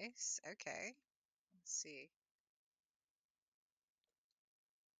 nice. Okay, let's see.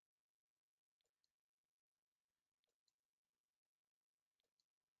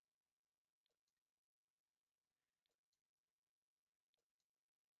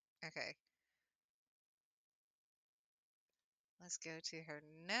 Okay, let's go to her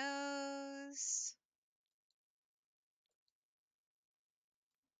nose.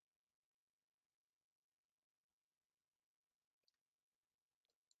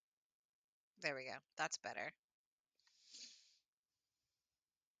 There we go. That's better.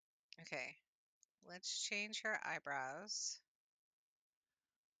 Okay, let's change her eyebrows.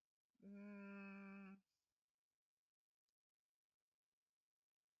 Mm,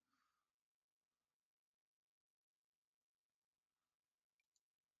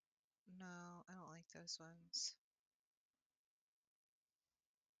 no, I don't like those ones.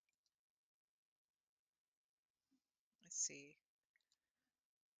 Let's see.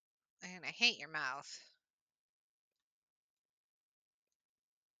 And I hate your mouth.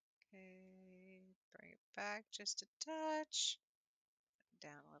 Okay, bring it back just a touch.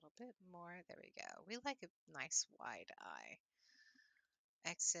 Down a little bit more. There we go. We like a nice wide eye.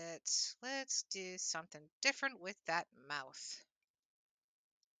 Exit. Let's do something different with that mouth.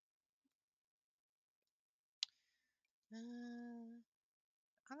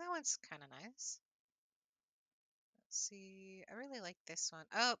 Oh, that one's kind of nice. Let's see. I really like this one.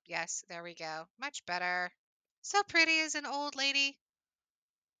 Oh, yes, there we go. Much better. So pretty as an old lady.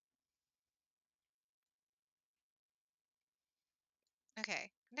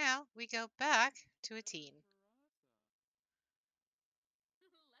 Okay, now we go back to a teen.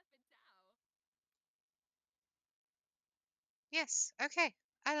 Yes, okay,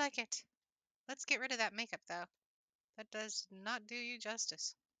 I like it. Let's get rid of that makeup, though. That does not do you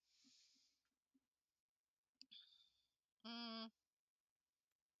justice. Mm,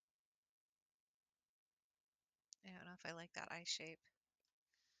 I don't know if I like that eye shape.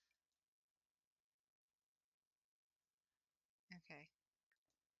 Okay.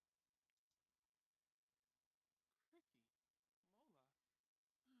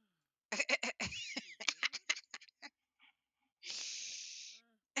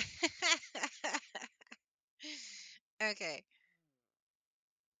 Okay.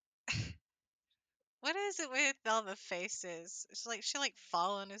 What is it with all the faces? It's like she like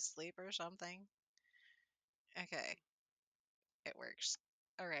fallen asleep or something. Okay, it works.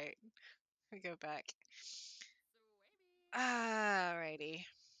 All right, we go back. Alrighty,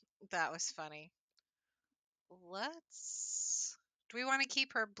 that was funny. Let's. Do we want to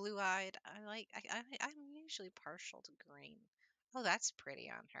keep her blue-eyed? I like. I'm usually partial to green. Oh, that's pretty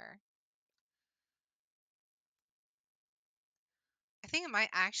on her. I think I might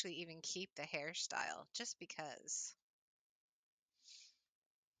actually even keep the hairstyle just because.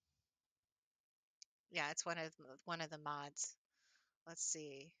 Yeah, it's one of the mods. Let's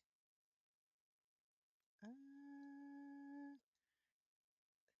see.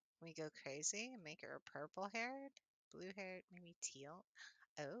 We go crazy and make her purple haired, blue haired, maybe teal.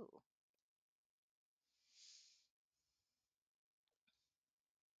 Oh,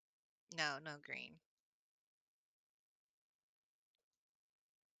 no, no green.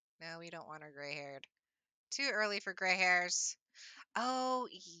 No, we don't want her gray haired. Too early for gray hairs. Oh,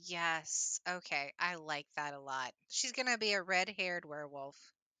 yes. Okay, I like that a lot. She's gonna be a red haired werewolf.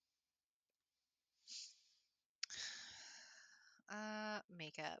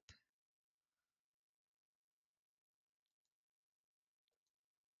 Makeup.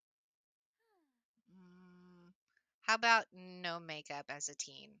 Mm, how about no makeup as a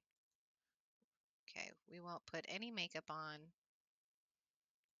teen? Okay, we won't put any makeup on.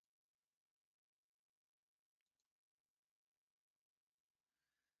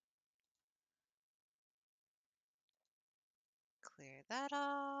 Clear that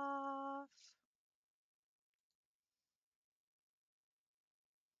off.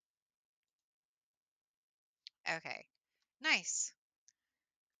 Okay, nice.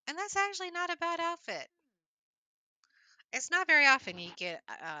 And that's actually not a bad outfit. It's not very often you get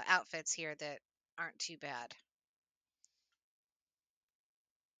outfits here that aren't too bad.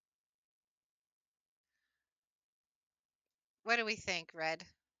 What do we think, Red?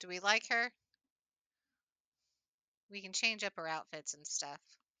 Do we like her? We can change up her outfits and stuff.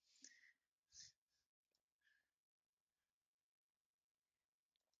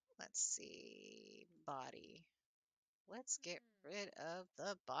 Let's see. Body. Let's get rid of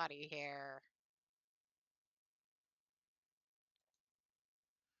the body hair.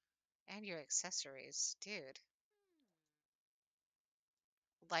 And your accessories. Dude.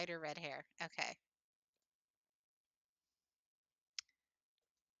 Lighter red hair. Okay.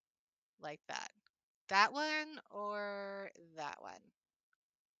 Like that. That one or that one?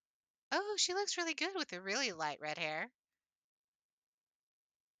 Oh, she looks really good with the really light red hair.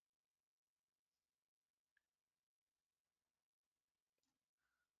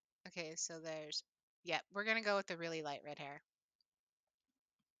 Okay, so there's. Yep, we're gonna go with the really light red hair.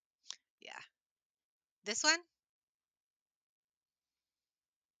 Yeah. This one?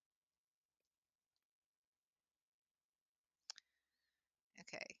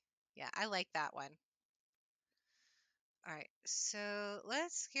 Okay. Yeah, I like that one. All right, so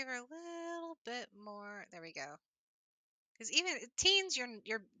let's give her a little bit more. There we go. Because even teens,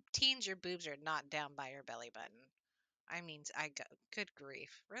 your teens, your boobs are not down by your belly button. I mean, I go, good grief,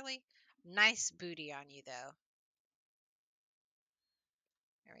 really nice booty on you though.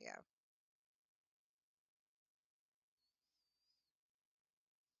 There we go.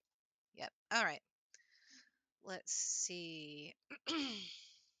 Yep. All right. Let's see.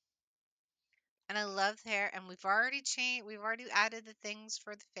 And I love hair, and we've already changed. We've already added the things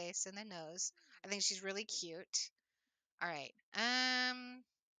for the face and the nose. I think she's really cute. All right.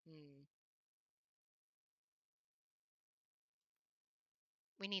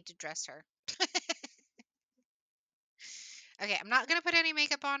 We need to dress her. Okay, I'm not gonna put any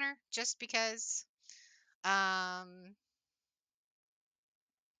makeup on her just because. Um,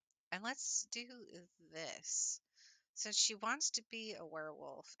 and let's do this. Since she wants to be a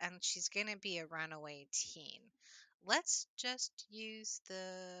werewolf and she's gonna be a runaway teen, let's just use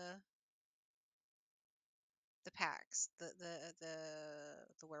the packs, the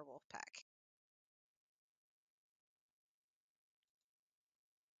werewolf pack.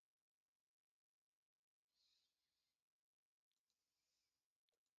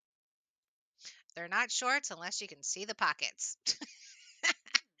 They're not shorts unless you can see the pockets.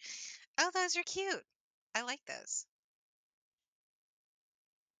 Oh, those are cute. I like those.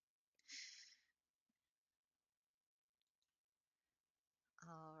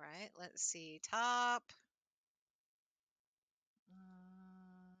 All right, let's see. Top.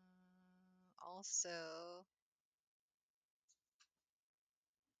 Also,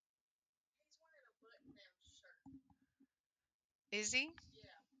 is he?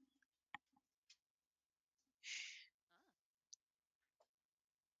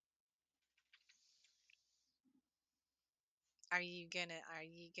 Are you gonna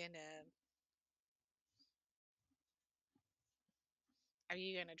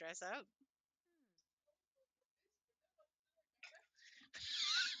dress up?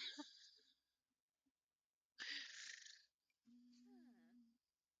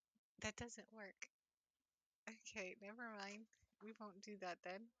 That doesn't work. Okay, never mind. We won't do that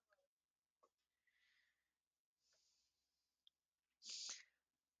then.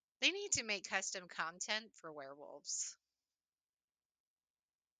 They need to make custom content for werewolves.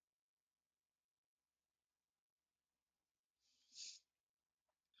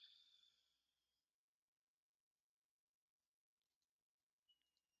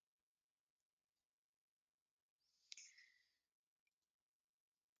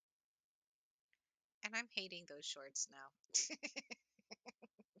 And I'm hating those shorts now.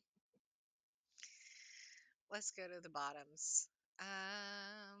 Let's go to the bottoms.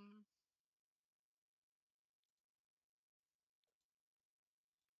 Um,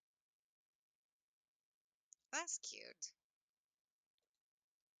 that's cute.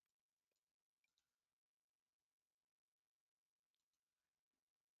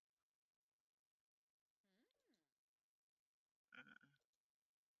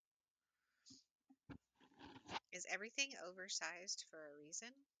 everything oversized for a reason?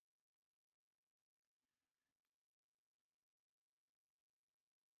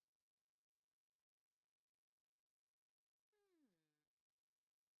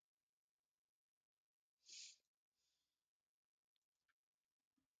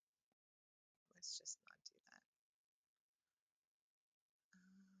 Let's just not do that.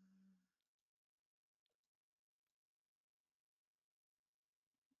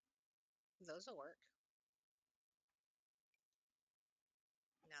 Those will work.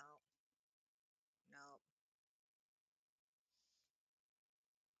 No, no.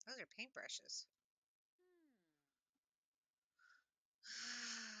 Those are paintbrushes.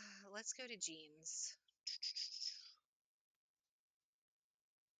 Let's go to jeans.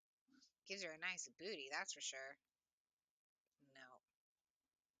 Gives her a nice booty, that's for sure. No.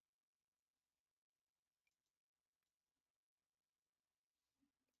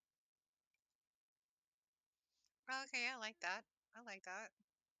 Okay, I like that. I like that.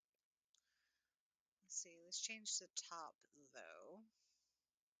 Let's see. Let's change the top though.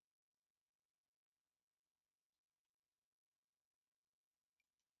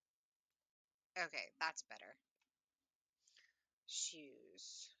 Okay, that's better.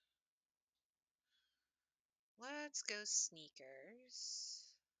 Shoes. Let's go sneakers.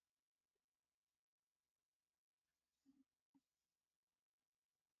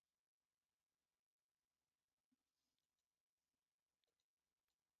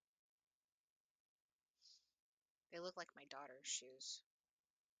 They look like my daughter's shoes.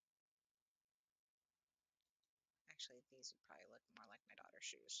 Actually, these would probably look more like my daughter's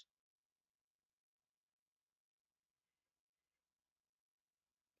shoes.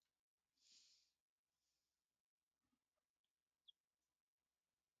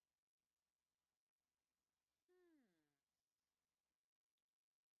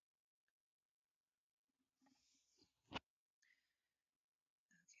 Okay.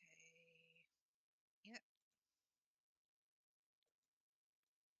 Yeah.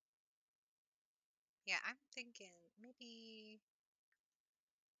 Yeah, I'm thinking maybe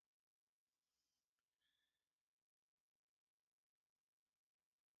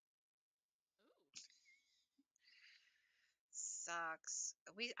socks.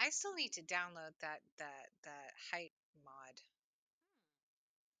 I still need to download that height mod.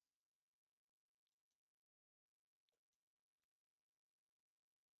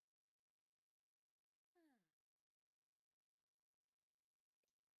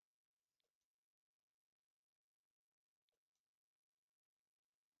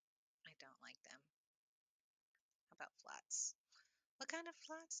 I don't like them. How about flats? What kind of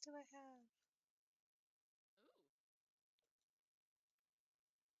flats do I have?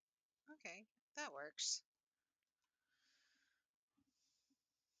 Okay, that works.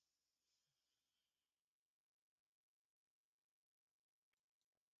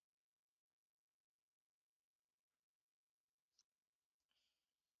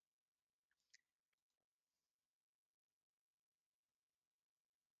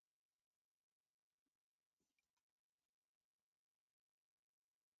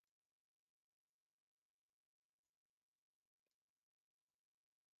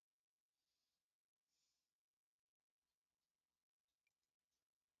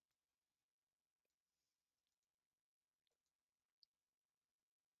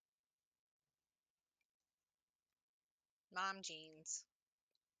 Mom jeans.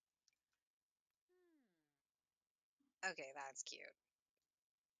 Okay, that's cute.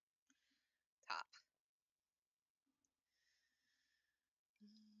 Top.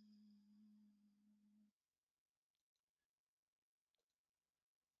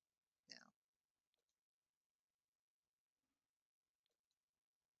 No,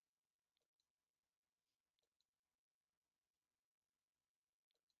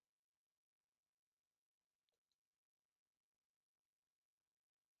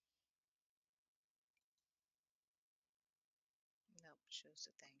 nope, shows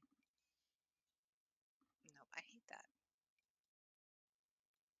the thing. Nope, I hate that.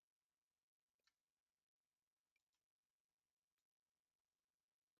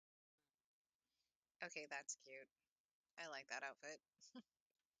 Okay, that's cute. I like that outfit.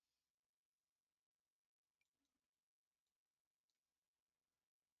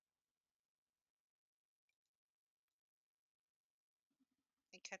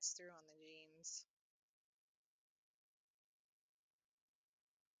 It cuts through on the jeans.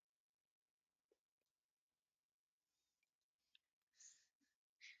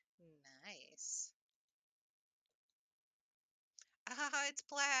 Nice. Ah, it's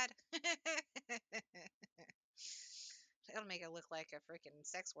plaid. It'll make it look like a freaking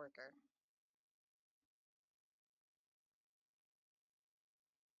sex worker.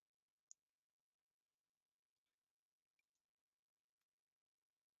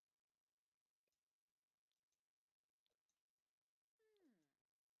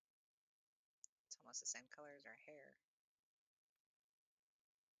 almost the same color as her hair.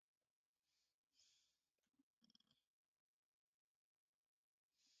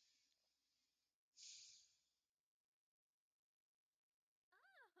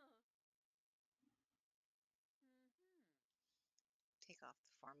 Take off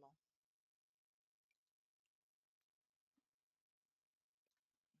the formal.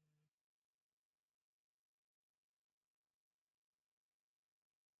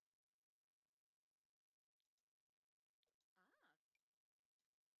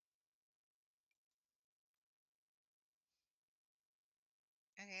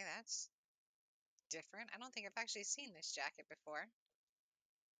 Okay, that's different. I don't think I've actually seen this jacket before.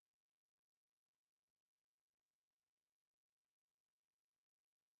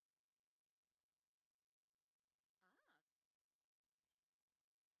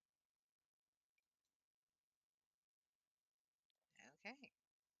 Okay.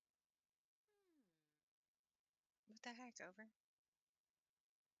 What the heck, over?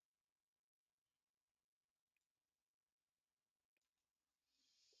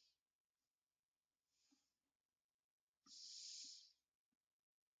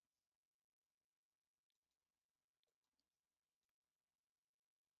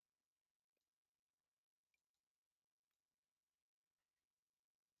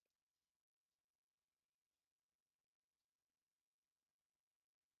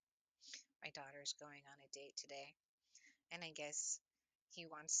 My daughter's going on a date today, and I guess he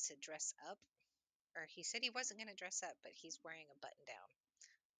wants to dress up, or he said he wasn't going to dress up, but he's wearing a button down.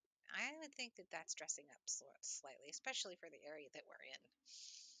 I would think that that's dressing up slightly, especially for the area that we're in.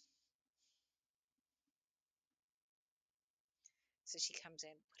 So she comes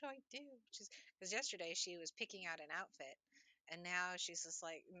in, what do I do? Because yesterday she was picking out an outfit, and now she's just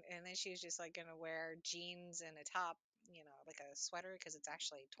like, and then she was just like gonna wear jeans and a top, like a sweater because it's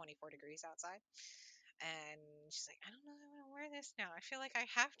actually 24 degrees outside. And she's like, I don't know, I want to wear this now. I feel like I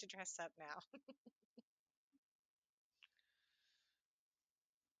have to dress up now.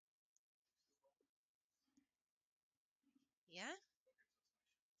 Yeah.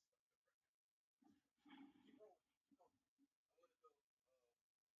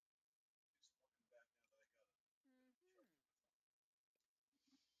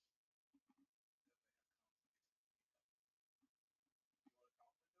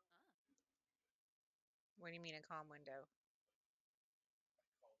 What do you mean a calm window?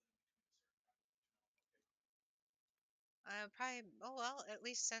 Probably. Oh well, at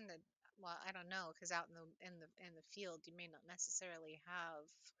least send a. Well, I don't know, because out in the field, you may not necessarily have.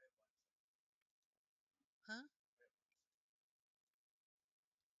 Huh?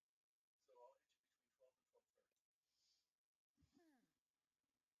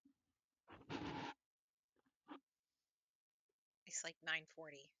 It's like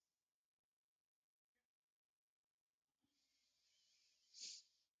 9:40.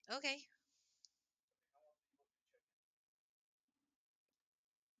 Okay,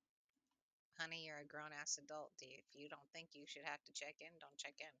 honey, you're a grown ass adult. If you don't think you should have to check in, don't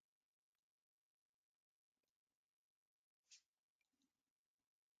check in.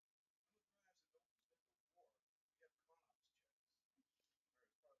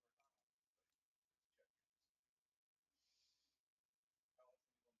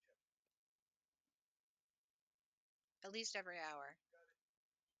 At least every hour.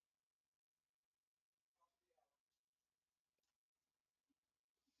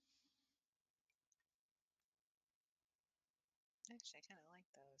 Actually, I kind of like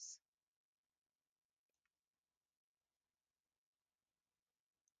those.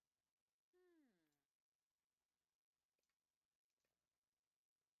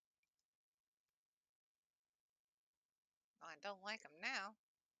 Well, I don't like them now.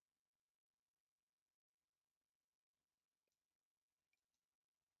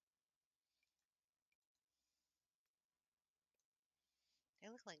 They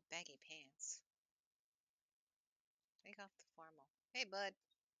look like baggy pants. Take off the formal. Hey, bud.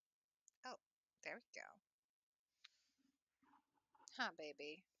 Oh, there we go. Huh,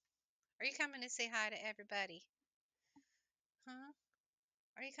 baby. Are you coming to say hi to everybody? Huh?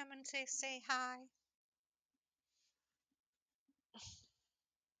 Are you coming to say hi?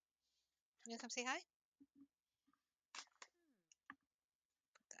 You gonna come say hi?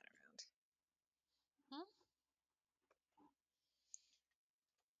 Put that around. Hmm?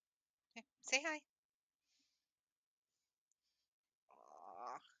 Here, say hi.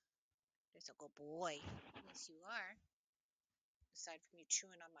 Aw, there's a good boy. Yes, you are. Aside from you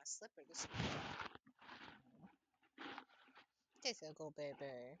chewing on my slipper this This a good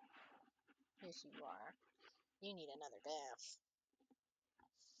baby. Yes, you are. You need another bath.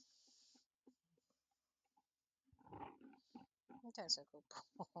 Tentacle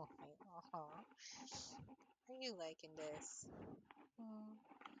boy. Aw. Are you liking this? Hmm.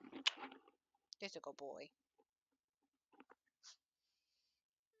 Tentacle boy.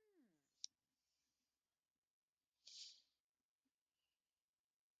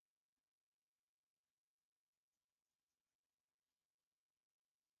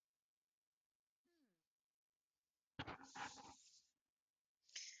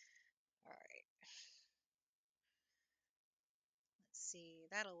 All right. Let's see.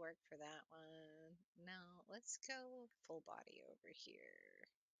 That'll work for that one. Now let's go full body over here.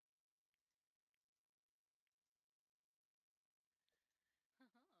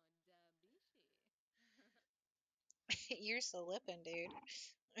 You're so lippin', dude.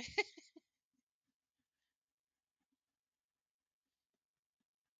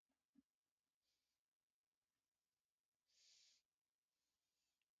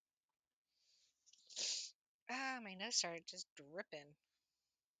 Ah, my nose started just dripping.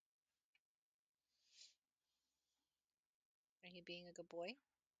 Are you being a good boy?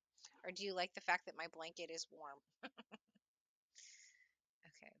 Or do you like the fact that my blanket is warm?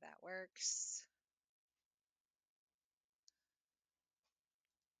 Okay, that works.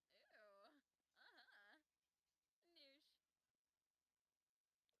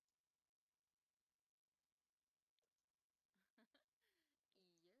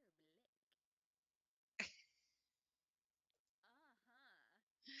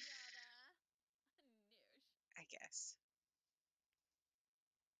 I guess.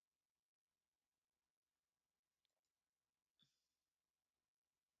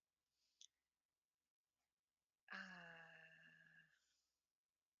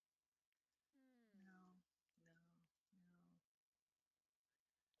 No, no, no.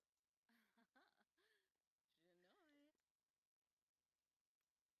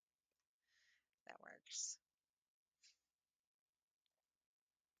 That works.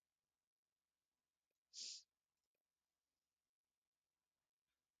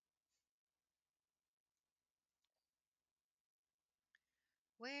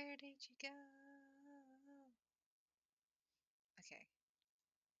 Where did you go? Okay,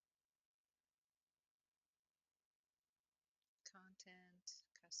 content,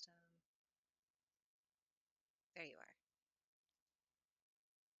 custom. There you are.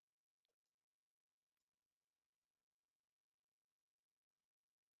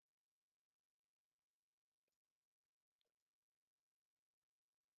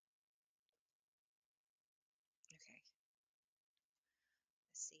 Okay,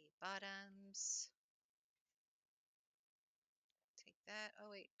 let's see. Bottoms. Take that. Oh,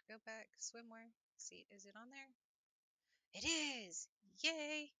 wait, go back. Swimwear. See, is it on there? It is!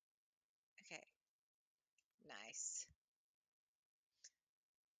 Yay! Okay, nice.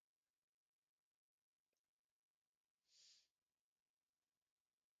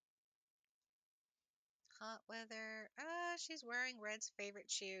 Hot weather. Ah, she's wearing Red's favorite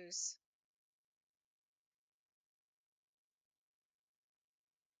shoes.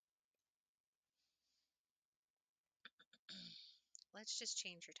 Let's just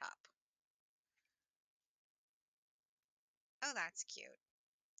change your top. Oh, that's cute.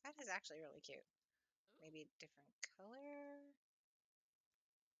 That is actually really cute. Maybe a different color.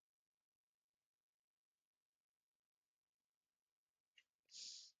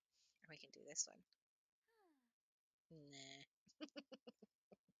 Or we can do this one. Nah.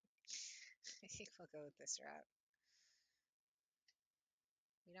 I think we'll go with this route.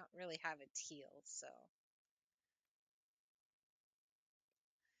 We don't really have a teal, so.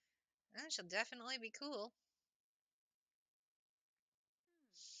 She'll definitely be cool.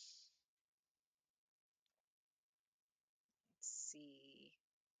 Let's see.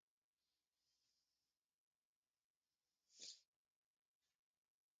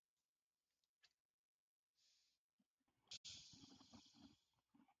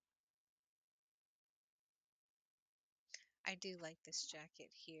 I do like this jacket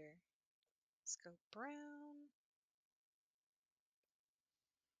here. Let's go brown.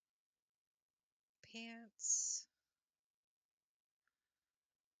 Pants.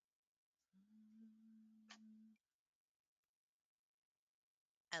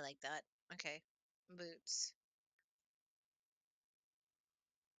 I like that. Okay. Boots.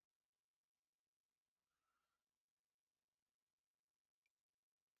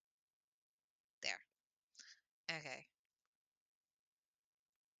 There. Okay.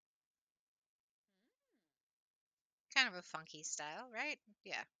 Kind of a funky style, right?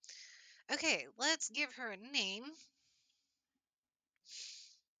 Yeah. Okay, let's give her a name.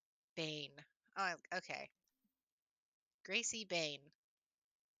 Bane. Oh, okay. Gracie Bane.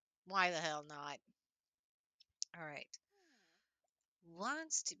 Why the hell not? All right.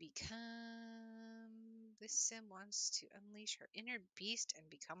 Wants to become. This sim wants to unleash her inner beast and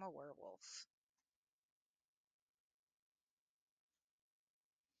become a werewolf.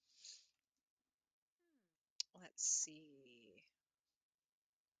 Let's see.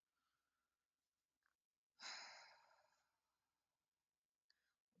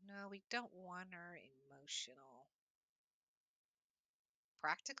 No, we don't want her emotional.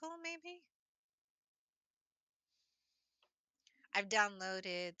 Practical, maybe? I've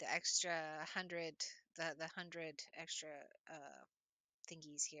downloaded the extra hundred, the hundred extra uh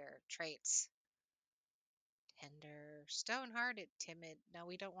thingies here, traits. Tender, stone-hearted, timid. No,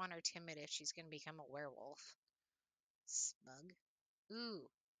 we don't want her timid if she's gonna become a werewolf. Smug. Ooh.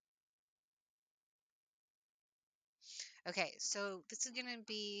 Okay, so this is gonna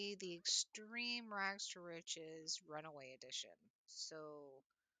be the extreme rags to riches runaway edition. So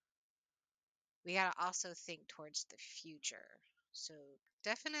we gotta also think towards the future. So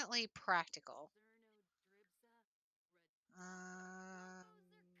definitely practical. Um,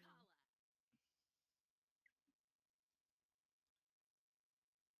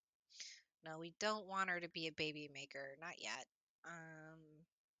 no, we don't want her to be a baby maker, not yet.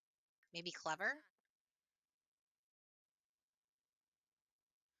 Maybe clever.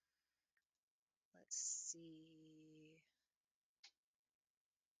 Let's see.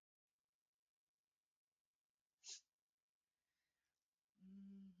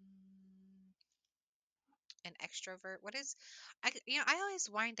 Mm, an extrovert. What is? I always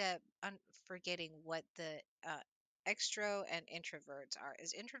wind up forgetting what the extro and introverts are.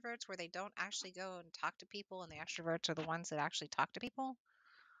 Is introverts where they don't actually go and talk to people, and the extroverts are the ones that actually talk to people?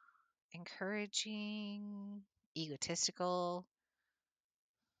 Encouraging, egotistical.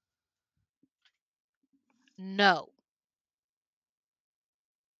 No.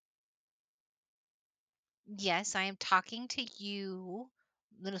 Yes, I am talking to you,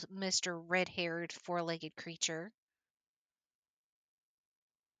 little Mr. Red-haired, four-legged creature.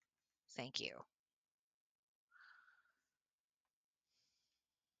 Thank you.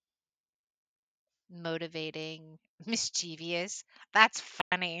 Motivating, mischievous. That's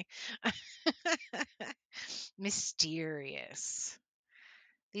funny. Mysterious.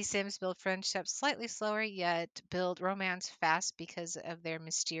 These Sims build friendships slightly slower, yet build romance fast because of their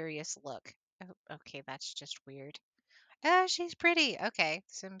mysterious look. Oh, okay, that's just weird. Oh, she's pretty. Okay,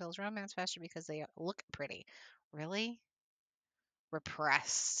 Sim builds romance faster because they look pretty. Really?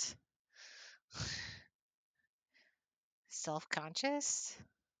 Repressed. Self conscious?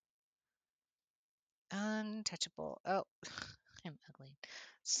 Untouchable. Oh, I'm ugly.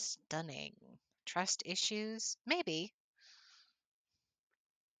 Stunning. Trust issues? Maybe.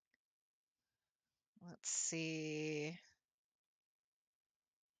 Let's see.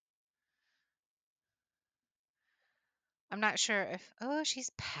 I'm not sure if. Oh, she's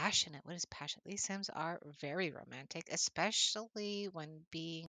passionate. What is passionate? These Sims are very romantic, especially when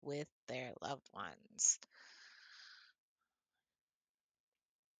being with their loved ones.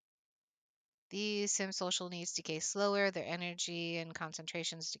 These Sims' social needs decay slower, their energy and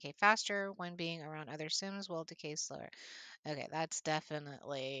concentrations decay faster. When being around other Sims will decay slower. Okay, that's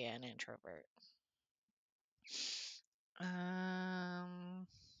definitely an introvert. Um,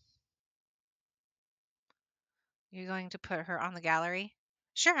 you're going to put her on the gallery?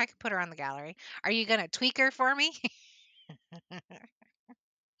 Sure, I can put her on the gallery. Are you going to tweak her for me?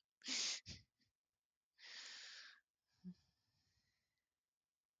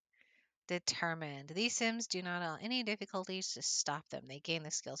 Determined. These Sims do not allow any difficulties to stop them. They gain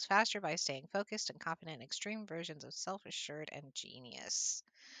the skills faster by staying focused and confident in extreme versions of self assured and genius.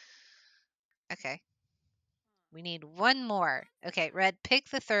 Okay. We need one more. Okay, Red, pick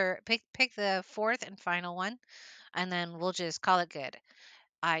the third, pick the fourth and final one, and then we'll just call it good.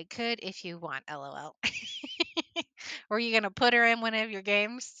 I could if you want, LOL. Were you gonna put her in one of your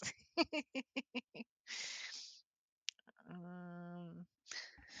games? um,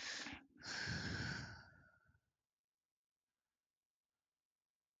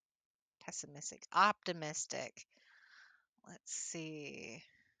 pessimistic, optimistic. Let's see.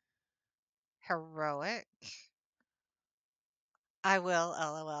 Heroic. I will,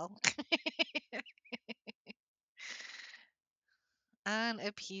 LOL.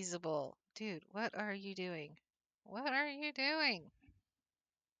 Unappeasable. Dude, what are you doing? What are you doing?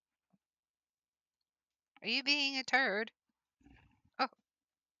 Are you being a turd? Oh,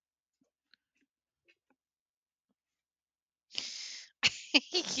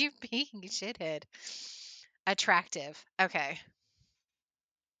 you being a shithead. Attractive. Okay.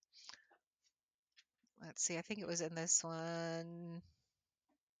 Let's see. I think it was in this one.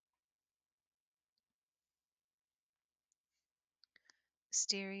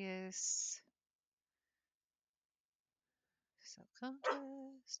 Mysterious.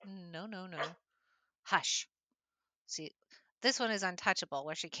 Self-conscious. No, no, no. Hush. See, this one is untouchable,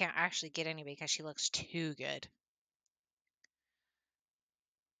 where she can't actually get any because she looks too good.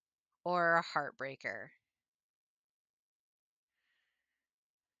 Or a heartbreaker.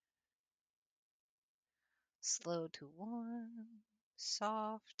 Slow to warm.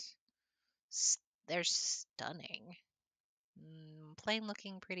 Soft. They're stunning. Plain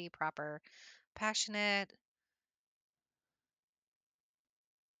looking, pretty, proper, passionate,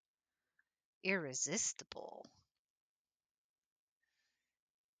 irresistible.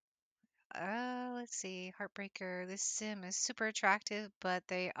 Let's see. Heartbreaker. This sim is super attractive, but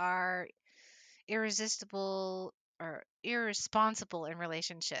they are irresistible or irresponsible in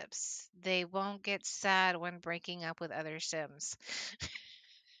relationships. They won't get sad when breaking up with other sims.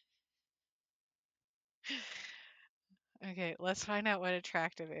 Okay, let's find out what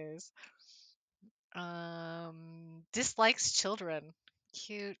attractive is. Dislikes children.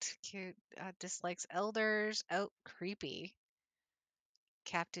 Cute, cute. Dislikes elders. Oh, creepy.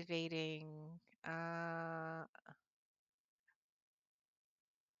 Captivating. Uh,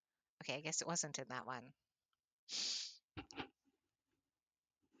 okay, I guess it wasn't in that one.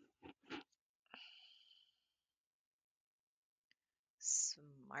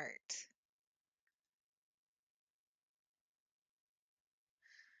 Smart.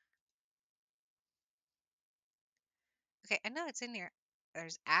 Okay, I know it's in here.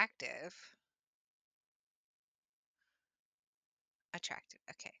 There's active, attractive.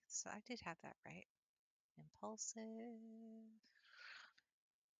 Okay, so I did have that right. Impulsive.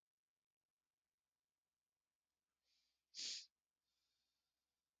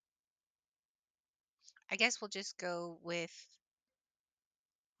 I guess we'll just go with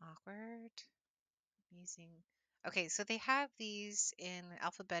awkward, amusing. Okay, so they have these in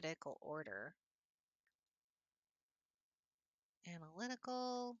alphabetical order.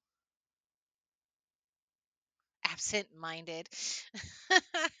 Analytical, absent-minded,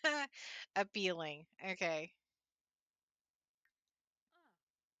 appealing. Okay,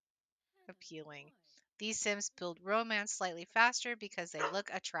 appealing. These Sims build romance slightly faster because they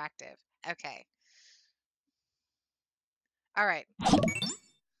look attractive. Okay. All right.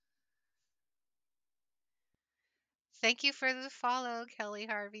 Thank you for the follow, Kelly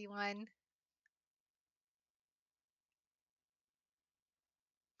Harvey one.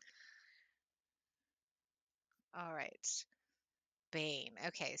 All right. Bane.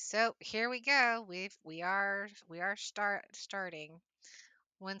 Okay, so here we go. We are starting.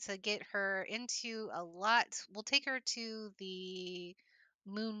 Once I get her into a lot, we'll take her to the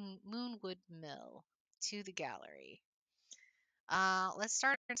Moonwood Mill, to the gallery. Let's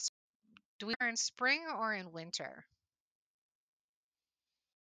start. Do we are in spring or in winter?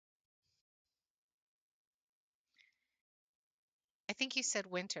 I think you said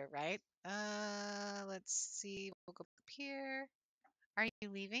winter, right? Let's see. We'll go up here. Are you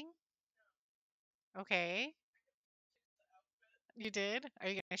leaving? Okay, you did. Are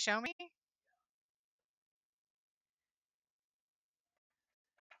you gonna show me?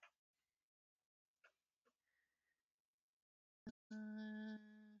 Uh,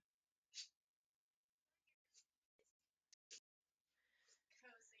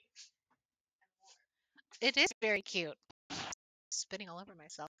 it is very cute. Spitting all over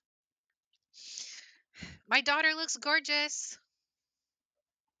myself. My daughter looks gorgeous.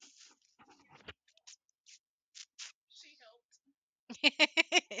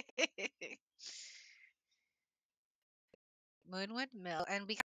 Moonwood Mill, and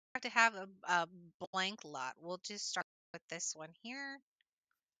we have to have a blank lot. We'll just start with this one here,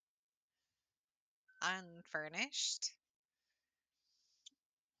 unfurnished.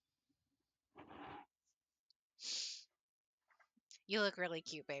 You look really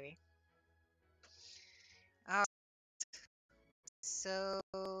cute, baby. Uh, so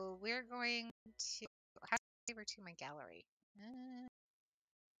we're going to how do I save her to my gallery?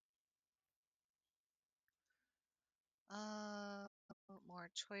 Uh, more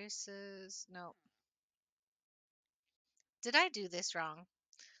choices. No, did I do this wrong?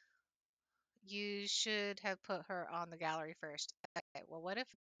 You should have put her on the gallery first. Okay, well, what if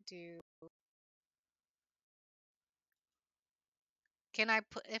I do? Can I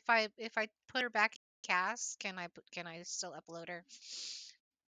put if I put her back in cast? Can I still upload her?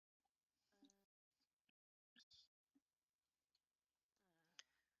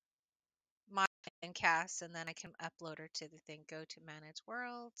 My in cast, and then I can upload her to the thing. Go to manage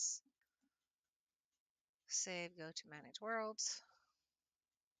worlds. Save. Go to manage worlds.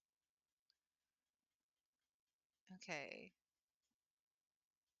 Okay.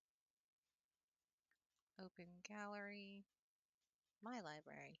 Open gallery. My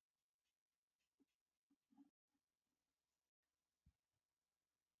library.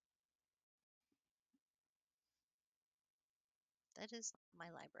 That is my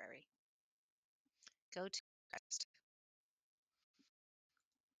library. Go to rest.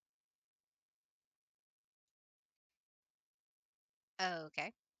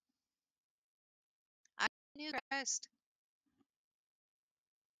 Okay. I knew rest.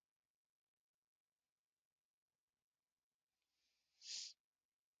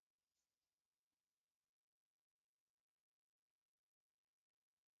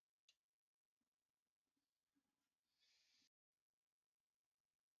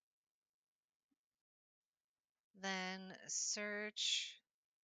 Then search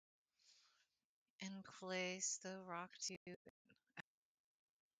and place the rock tube. Okay.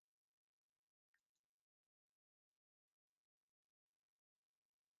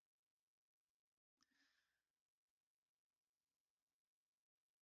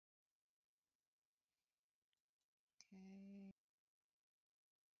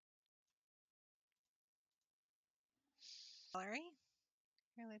 Gallery.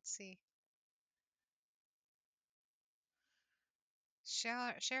 Here, let's see.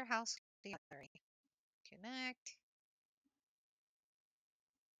 Share house gallery. Connect.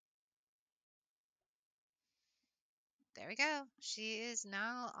 There we go. She is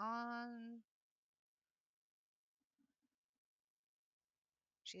now on.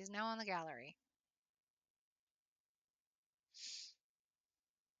 She is now on the gallery.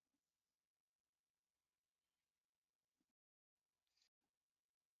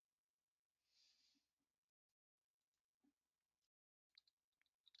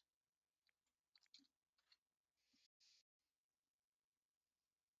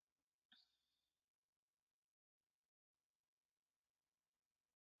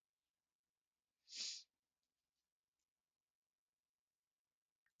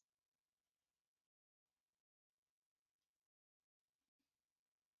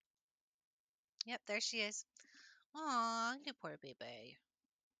 Yep, there she is. Aw, you poor baby.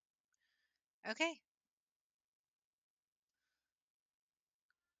 Okay.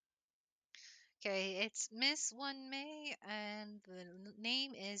 Okay, it's Miss One May, and the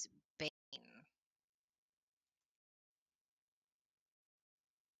name is Bane.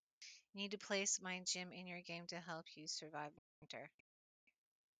 You need to place my gym in your game to help you survive winter.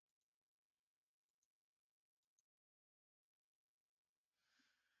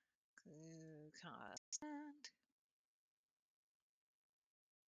 Constant.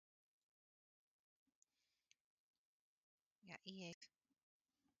 Yeah, EA.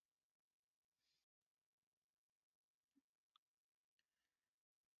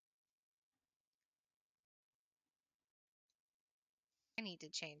 I need to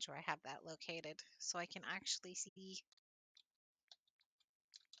change where I have that located so I can actually see.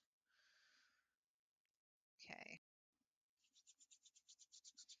 Okay.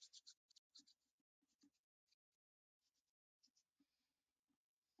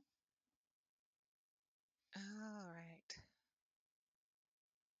 All right.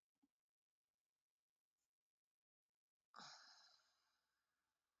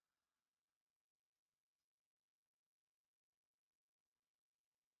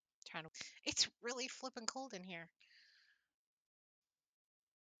 Trying to. It's really flipping cold in here.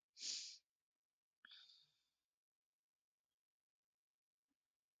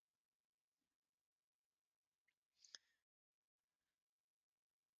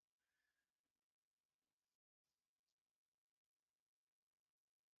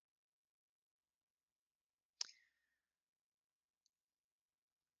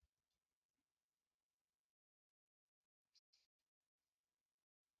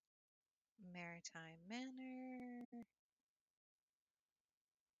 Maritime Manor.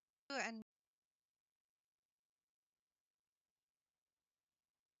 Ooh, and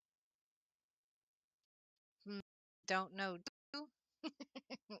hmm, don't know.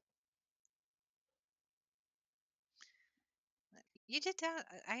 You did that.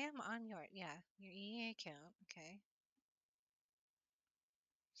 I am on your EA account. Okay.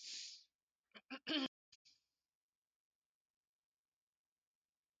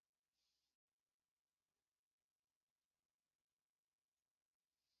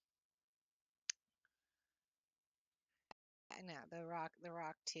 No, the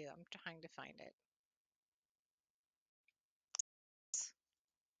rock too. I'm trying to find it.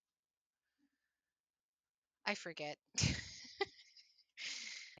 I forget.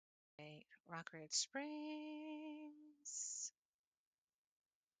 Okay, Rockridge Springs.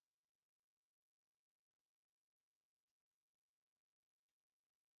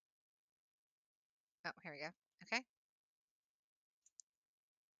 Oh, here we go. Okay.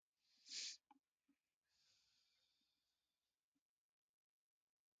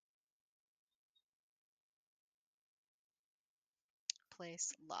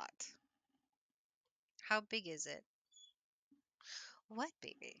 Place lot. How big is it? What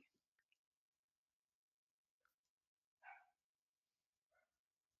baby?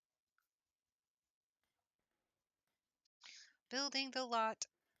 Building the lot.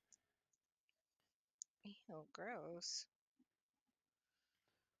 Ew, gross.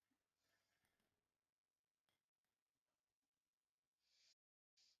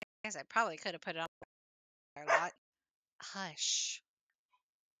 Guess I probably could have put it on our lot. Hush.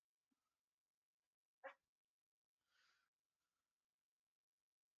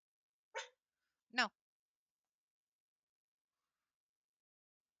 No.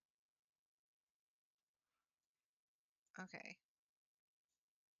 Okay.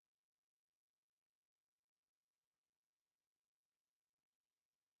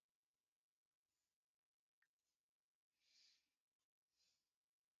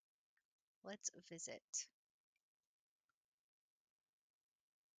 Let's visit.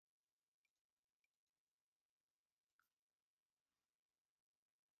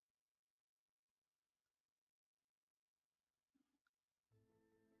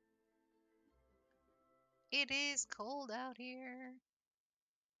 It is cold out here.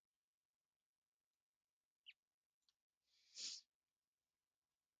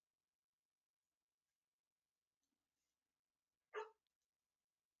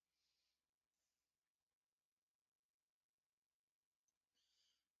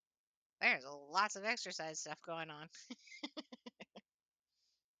 There's lots of exercise stuff going on.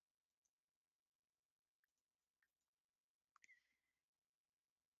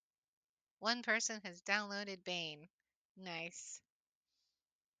 One person has downloaded Bane. Nice.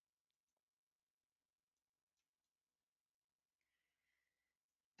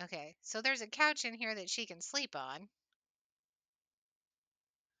 Okay, so there's a couch in here that she can sleep on.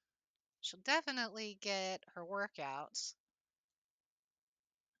 She'll definitely get her workouts.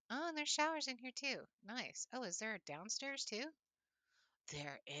 Oh, and there's showers in here too. Nice. Oh, is there a downstairs too?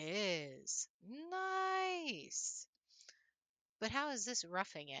 There is. Nice. But how is this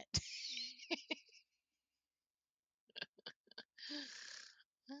roughing it?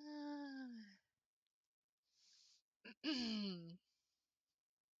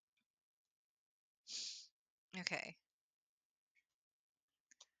 Okay,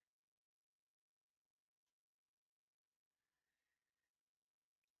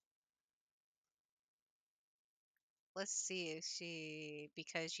 let's see if she,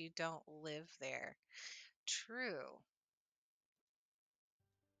 because you don't live there. True.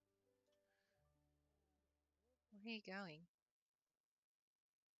 Where are you going?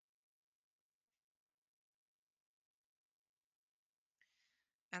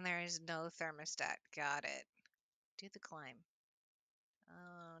 And there is no thermostat. Got it. Do the climb.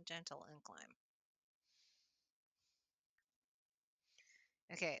 Oh, gentle incline.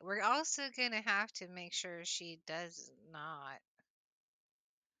 Okay, we're also gonna have to make sure she does not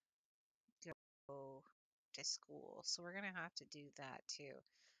go to school. So we're gonna have to do that too.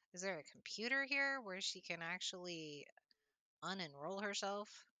 Is there a computer here where she can actually unenroll herself?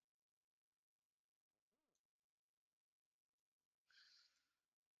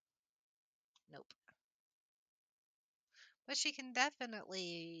 Nope. But she can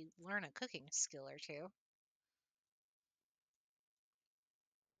definitely learn a cooking skill or two.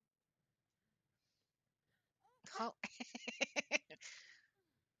 Oh,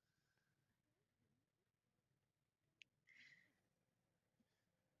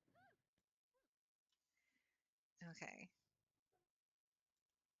 okay.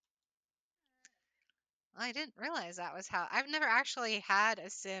 I didn't realize that was how. I've never actually had a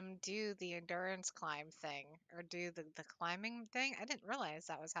sim do the endurance climb thing or do the climbing thing. I didn't realize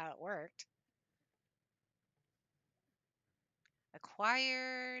that was how it worked.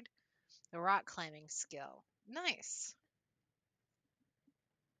 Acquired the rock climbing skill. Nice.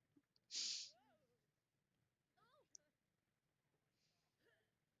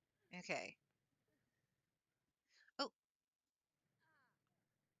 Okay. Oh,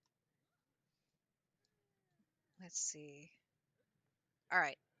 let's see. All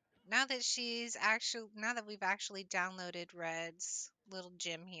right. Now that we've actually downloaded Red's little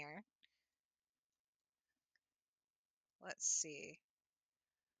gym here, let's see.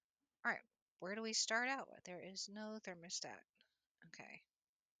 All right. Where do we start out with? There is no thermostat. Okay.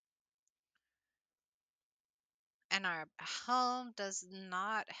 And our home does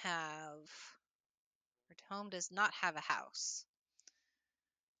not have a house.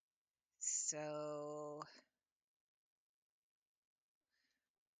 So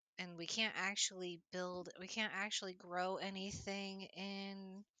and we can't actually grow anything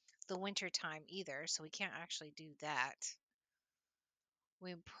in the winter time either, so we can't actually do that.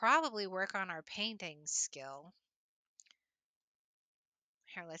 We probably work on our painting skill.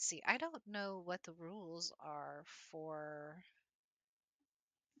 Here, let's see. I don't know what the rules are for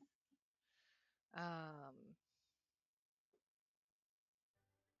um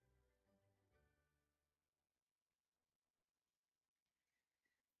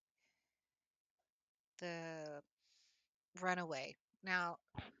the runaway. Now,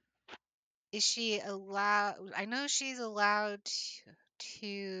 is she allowed? I know she's allowed to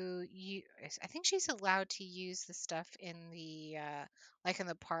use. I think she's allowed to use the stuff in the like in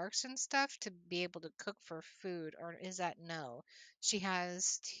the parks and stuff to be able to cook for food, or is that no? She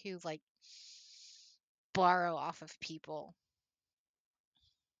has to like borrow off of people.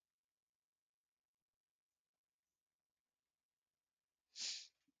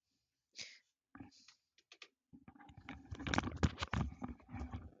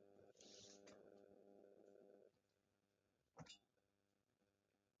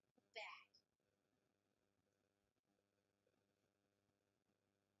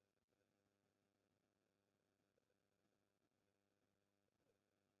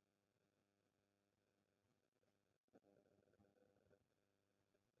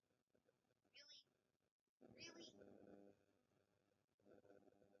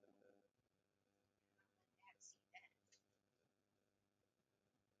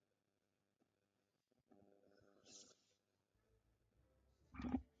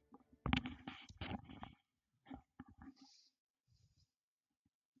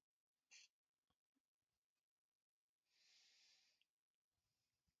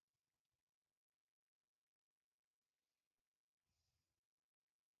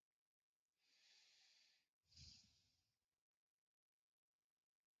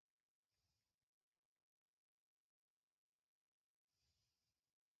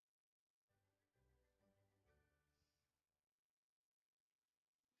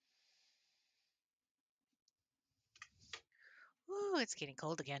 Ooh, it's getting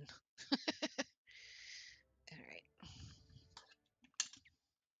cold again. All right.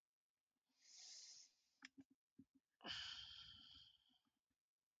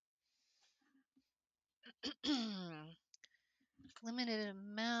 Limited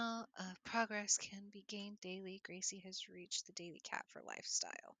amount of progress can be gained daily. Gracie has reached the daily cap for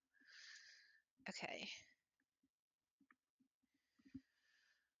lifestyle. Okay.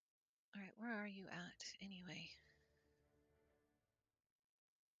 All right, where are you at anyway?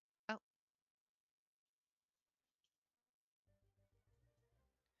 Oh,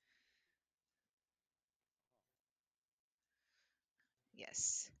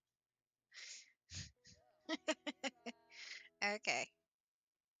 yes. Okay.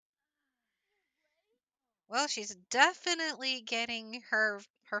 Well, she's definitely getting her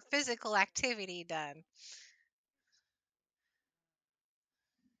physical activity done.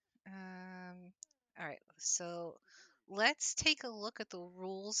 Um, all right, so let's take a look at the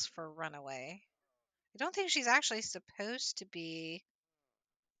rules for Runaway. I don't think she's actually supposed to be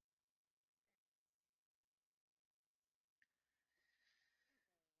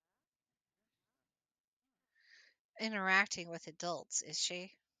interacting with adults, is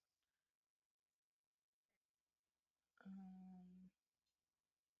she? Um,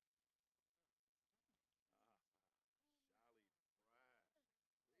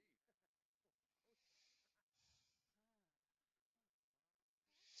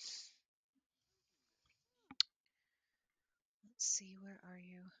 let's see, where are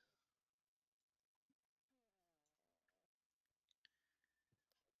you?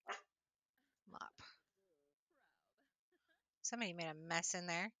 Mop. Somebody made a mess in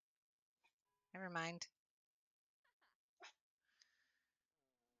there. Never mind.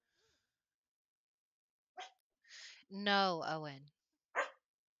 No, Owen.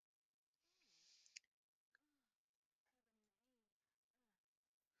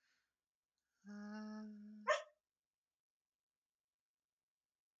 Um,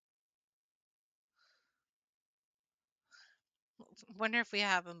 wonder if we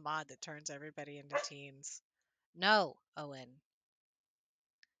have a mod that turns everybody into teens. No, Owen.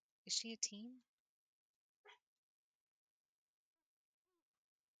 Is she a teen?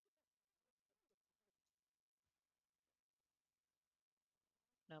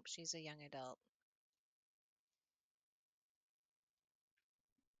 Nope, she's a young adult.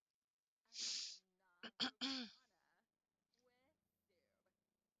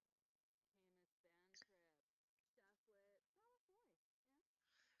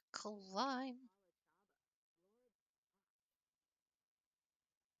 Climb.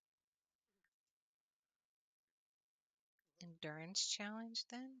 endurance challenge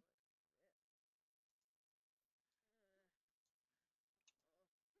then?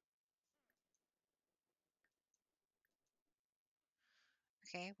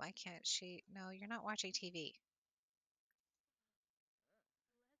 Okay, why can't she? No, you're not watching TV.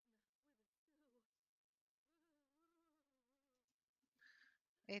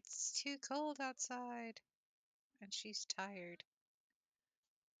 It's too cold outside and she's tired.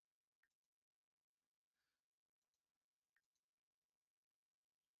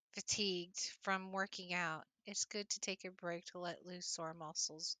 Fatigued from working out. It's good to take a break to let loose sore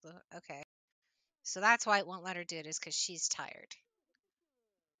muscles. Okay. So that's why it won't let her do it, is because she's tired.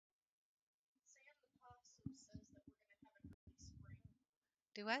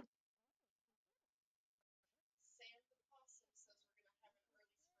 Do what?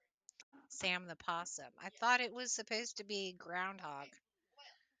 Sam the possum. I thought it was supposed to be groundhog.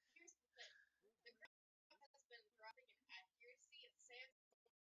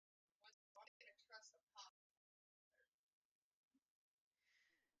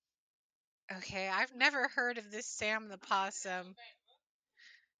 Okay, I've never heard of this Sam the possum.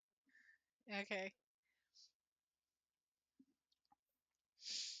 Okay.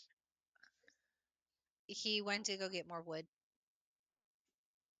 He went to go get more wood.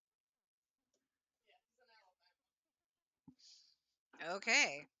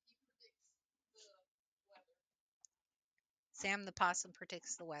 Okay. Sam the possum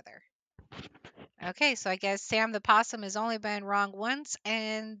predicts the weather. Okay, so I guess Sam the possum has only been wrong once,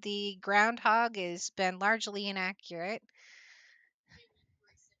 and the groundhog has been largely inaccurate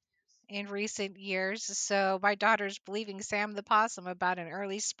in recent years. So my daughter's believing Sam the possum about an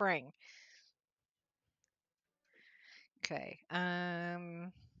early spring. Okay.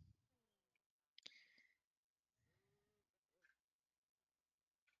 All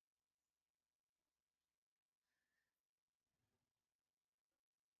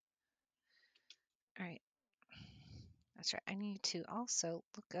right. That's right. I need to also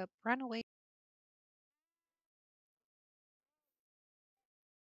look up runaway